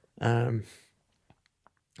 I'd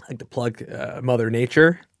like to plug Mother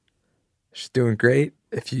Nature. She's doing great.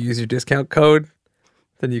 If you use your discount code,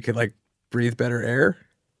 then you can breathe better air.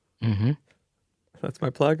 Mm-hmm. That's my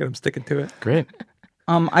plug, and I'm sticking to it. Great.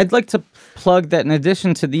 I'd like to plug that in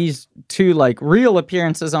addition to these 2 real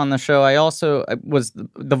appearances on the show, I also was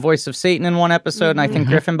the voice of Satan in 1 episode, and I think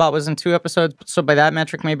Griffinbot was in 2 episodes. So by that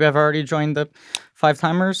metric, maybe I've already joined the 5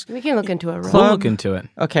 Timers. We can look into it. We'll look into it.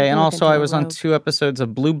 Okay, and also I was on 2 episodes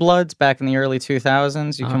of Blue Bloods back in the early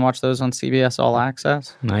 2000s. You can watch those on CBS All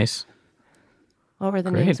Access. Nice. What were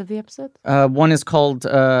the names of the episodes? One is called,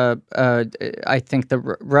 I think, the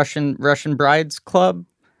Russian Brides Club.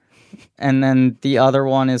 And then the other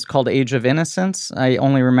one is called Age of Innocence. I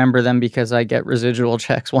only remember them because I get residual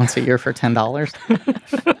checks once a year for $10.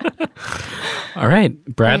 All right,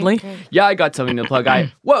 Bradley? Yeah, I got something to plug.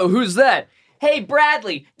 Whoa, who's that? Hey,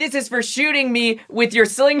 Bradley, this is for shooting me with your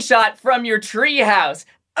slingshot from your treehouse.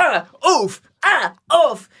 Oof.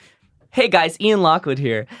 Oof. Hey guys, Ian Lockwood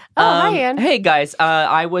here. Hi Ian. Hey guys,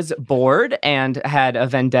 I was bored and had a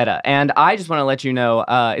vendetta, and I just want to let you know.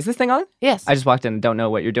 Is this thing on? Yes. I just walked in and don't know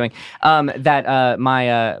what you're doing. That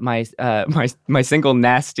my single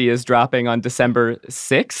 "Nasty" is dropping on December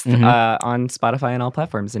 6th on Spotify and all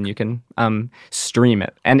platforms, and you can stream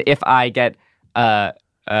it. And if I get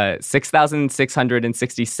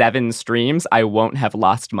 6,667 streams, I won't have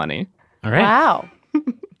lost money. All right. Wow.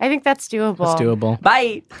 I think that's doable. That's doable.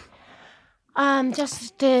 Bye.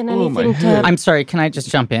 Justin, anything to... I'm sorry, can I just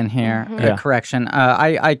jump in here? Mhm. Correction.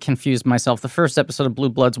 I confused myself. The first episode of Blue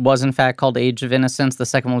Bloods was, in fact, called Age of Innocence. The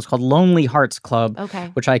second one was called Lonely Hearts Club,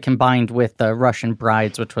 which I combined with Russian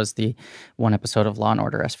Brides, which was the one episode of Law &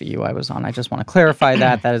 Order SVU I was on. I just want to clarify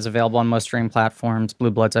that. That is available on most streaming platforms.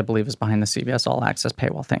 Blue Bloods, I believe, is behind the CBS All Access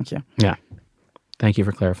paywall. Thank you. Yeah. Thank you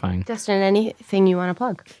for clarifying. Justin, anything you want to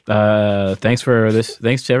plug? Thanks for this.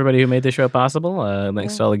 Thanks to everybody who made this show possible.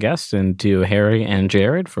 Thanks to all the guests and to Harry and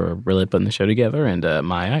Jared for really putting the show together, and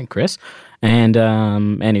Maya and Chris, and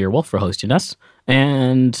Annie Wolf for hosting us.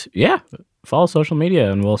 And yeah, follow social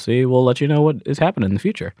media, and we'll let you know what is happening in the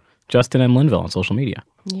future. Justin M. Linville on social media.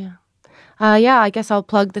 Yeah. I guess I'll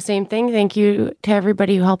plug the same thing. Thank you to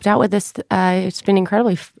everybody who helped out with this. It's been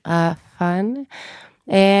incredibly fun.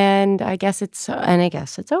 And I guess it's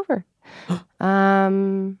over.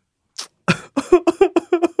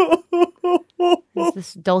 It's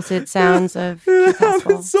this dulcet sounds of Keith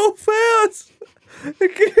Haskell. So fast. I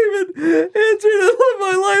can't even answer to live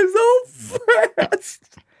my life so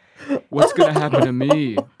fast. What's going to happen to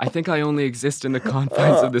me? I think I only exist in the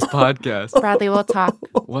confines of this podcast. Bradley, we'll talk.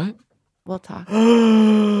 What? We'll talk.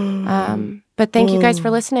 But thank you guys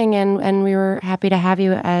for listening, and we were happy to have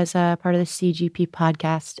you as a part of the CGP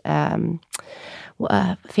podcast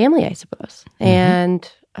family, I suppose. Mm-hmm.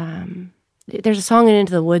 And there's a song in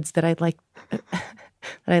Into the Woods that I'd like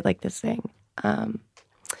to sing, but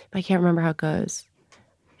I can't remember how it goes.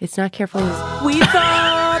 It's not carefully. We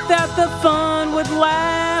thought that the fun would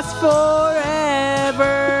last forever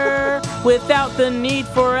without the need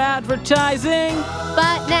for advertising,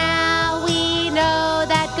 but now we know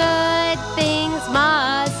that good things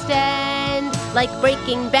must end, like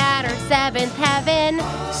Breaking Bad or Seventh Heaven.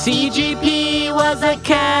 CGP was a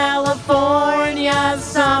California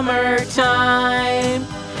summertime.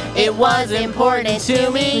 It was important to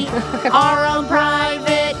me, our own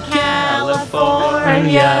private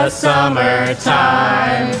California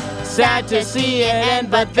summertime. Sad to see it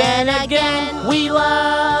end, but then again, we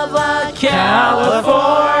love a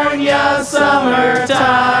California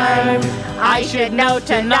summertime. I should know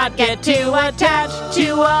to not get too attached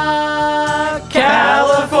to a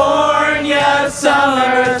California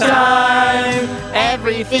summertime.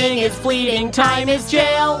 Everything is fleeting, time is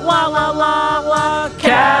jail, la la la la.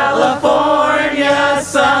 California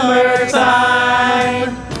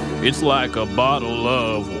summertime. It's like a bottle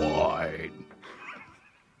of wine.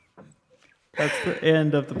 That's the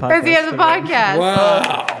end of the podcast. That's the end of the podcast.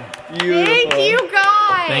 Wow. Thank you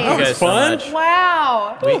guys. Thank you guys so much.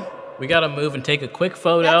 Wow. We got to move and take a quick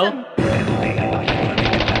photo.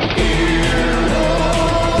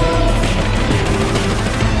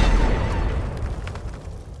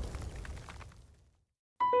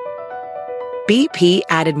 BP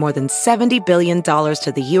added more than $70 billion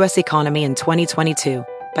to the U.S. economy in 2022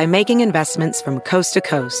 by making investments from coast to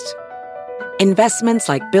coast. Investments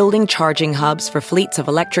like building charging hubs for fleets of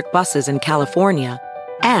electric buses in California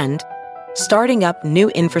and starting up new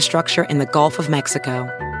infrastructure in the Gulf of Mexico.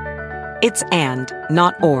 It's and,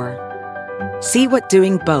 not or. See what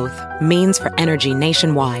doing both means for energy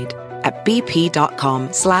nationwide at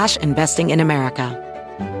bp.com/investing in America.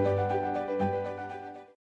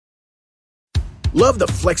 Love the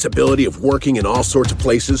flexibility of working in all sorts of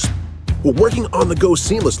places? Well, working on the go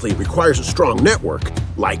seamlessly requires a strong network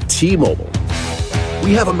like T-Mobile.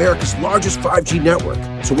 We have America's largest 5G network,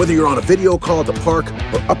 so whether you're on a video call at the park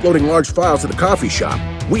or uploading large files at the coffee shop,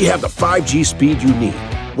 we have the 5G speed you need.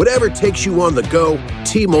 Whatever takes you on the go,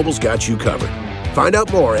 T-Mobile's got you covered. Find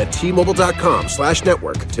out more at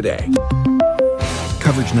T-Mobile.com/network today.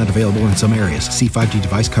 Coverage not available in some areas. See 5G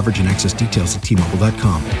device coverage and access details at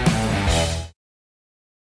T-Mobile.com.